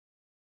you.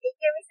 Thank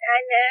you, Miss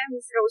Anna,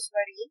 Miss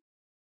Rosemary.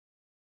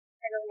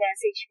 Anong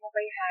message mo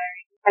kay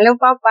Harry? Hello,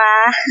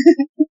 Papa.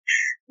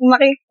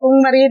 Kung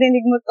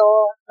maririnig mo to,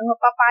 ang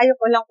mapapayo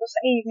ko lang po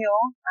sa inyo,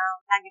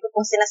 lagi ko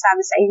pong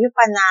sinasabi sa inyo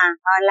pa na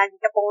lagi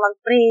ka pong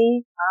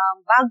mag-pray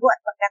bago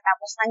at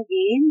pagkatapos ng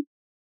game.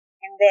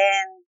 And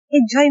then,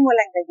 enjoy mo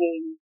lang the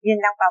game. Yun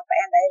lang, Papa,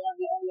 and I love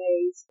you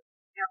always.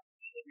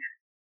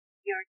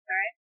 Your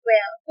turn.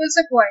 Well, full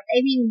support.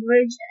 I mean,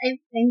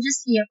 I'm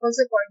just here, full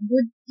support.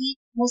 Good team,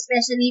 most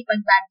especially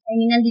pag bad. I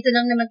mean, nandito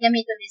lang naman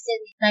kami to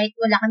listen. Kahit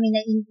wala kami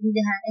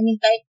naiintindihan. I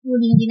mean, kahit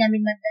fully hindi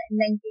namin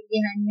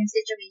naintindihan yung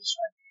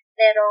situation.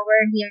 Pero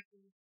we're here to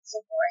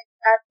support.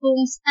 At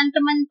kung saan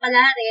ka man pala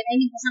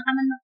rin, kung saan ka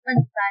man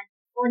magpadpad,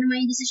 kung ano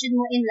man yung decision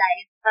mo in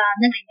life,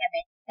 nandiyan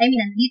kami.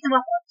 Nandito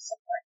ako to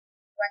support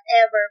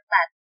whatever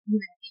path you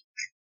will take.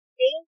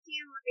 Thank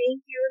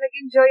you.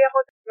 Nag-enjoy ako.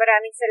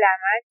 Maraming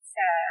salamat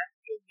sa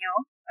inyo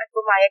at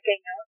pumayag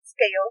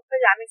kayo.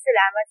 Maraming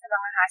salamat sa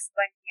mga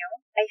husband nyo.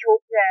 I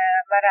hope na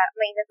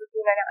may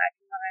natutunan ng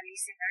ating mga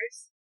listeners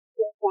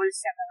tungkol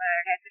sa mga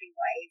referee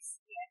wives.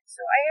 Yeah.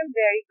 So, I am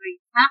very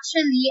grateful.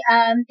 Actually,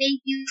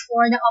 thank you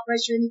for the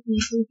opportunity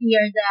to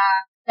hear the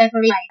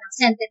referee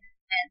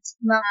sentiments,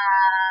 mga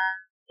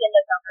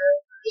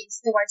things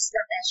towards the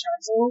profession.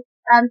 So,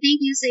 thank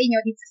you sa inyo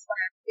dito sa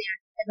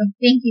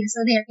thank you.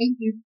 So there, thank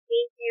you.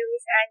 Thank you,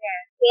 Miss Ana.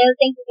 Well,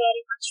 thank you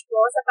very much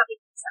po sa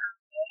pakikinig sa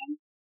amin.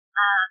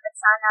 At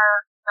sana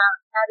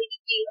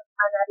narinig niyo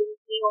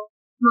yung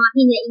mga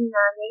hinaing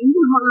namin,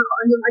 yung mga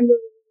anong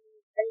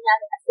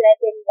namin as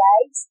referee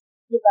guys.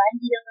 Diba?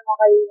 Hindi lang naman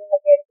kayo yung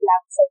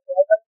nag-reklamo sa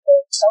job.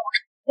 So,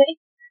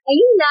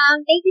 ayun lang.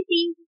 Thank you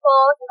po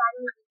sa mga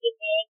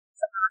nakikinig,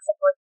 sa mga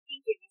support.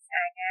 Thank you, Miss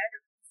Ana.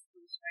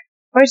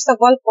 First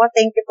of all po,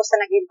 thank you po sa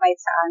nag-invite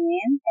sa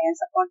amin and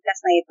sa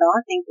podcast na ito.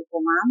 Thank you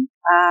po, ma'am.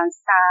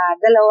 Sa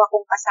dalawa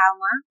kong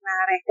kasama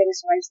na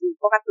referees wives din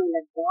po,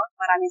 katulad po.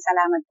 Maraming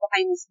salamat po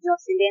kay Miss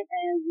Jocelyn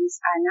and Miss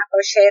Ana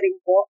for sharing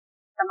po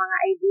sa mga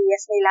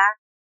ideas nila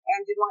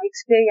and yung mga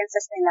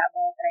experiences nila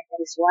about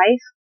referees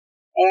wife.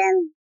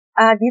 And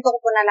dito ko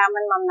po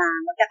nalaman, ma'am,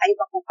 na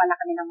magkakaiba po pala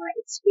kami ng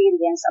mga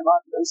experience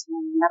about those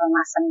na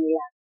naranasan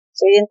nila.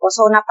 So, yun po.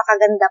 So,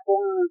 napakaganda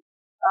pong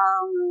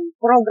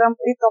program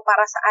po ito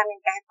para sa amin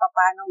kahit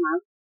paano, ma'am,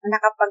 na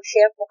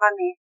nakapag-share po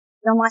kami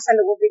ng mga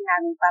saloobin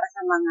namin para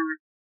sa mga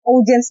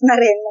audience na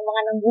rin, ng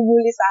mga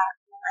nangguguli sa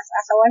mga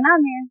asawa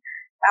namin.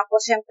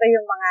 Tapos, syempre,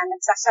 yung mga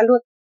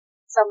nagsasalute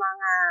sa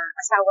mga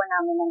asawa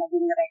namin na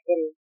naging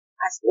referee.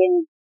 As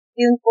in,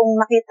 yun kung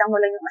makita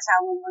mo lang yung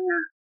asawa mo na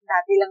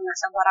dati lang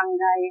nasa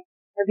barangay,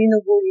 na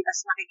binubuli,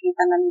 tapos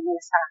nakikita na nila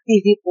sa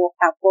TV po.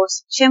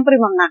 Tapos, syempre,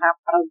 ma'am,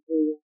 nakaproud po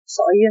yun.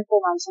 So, ayun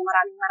po, ma'am. So,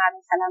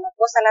 maraming salamat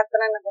po sa lahat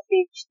na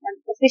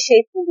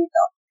nag-officiate po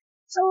dito.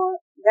 So,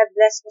 God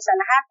bless po sa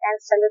lahat and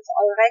salute to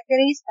all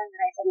referees and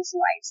referees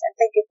wives. And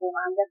thank you po,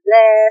 ma'am. God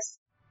bless.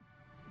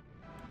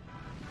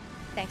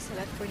 Thanks a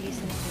lot for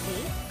listening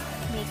today.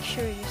 Make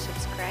sure you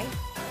subscribe,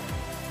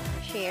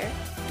 share,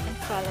 and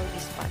follow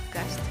this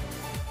podcast.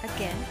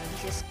 Again,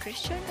 this is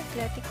Christian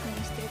Athletic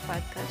Ministry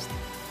Podcast.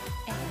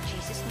 And in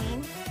Jesus'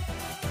 name,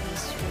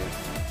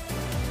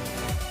 peace.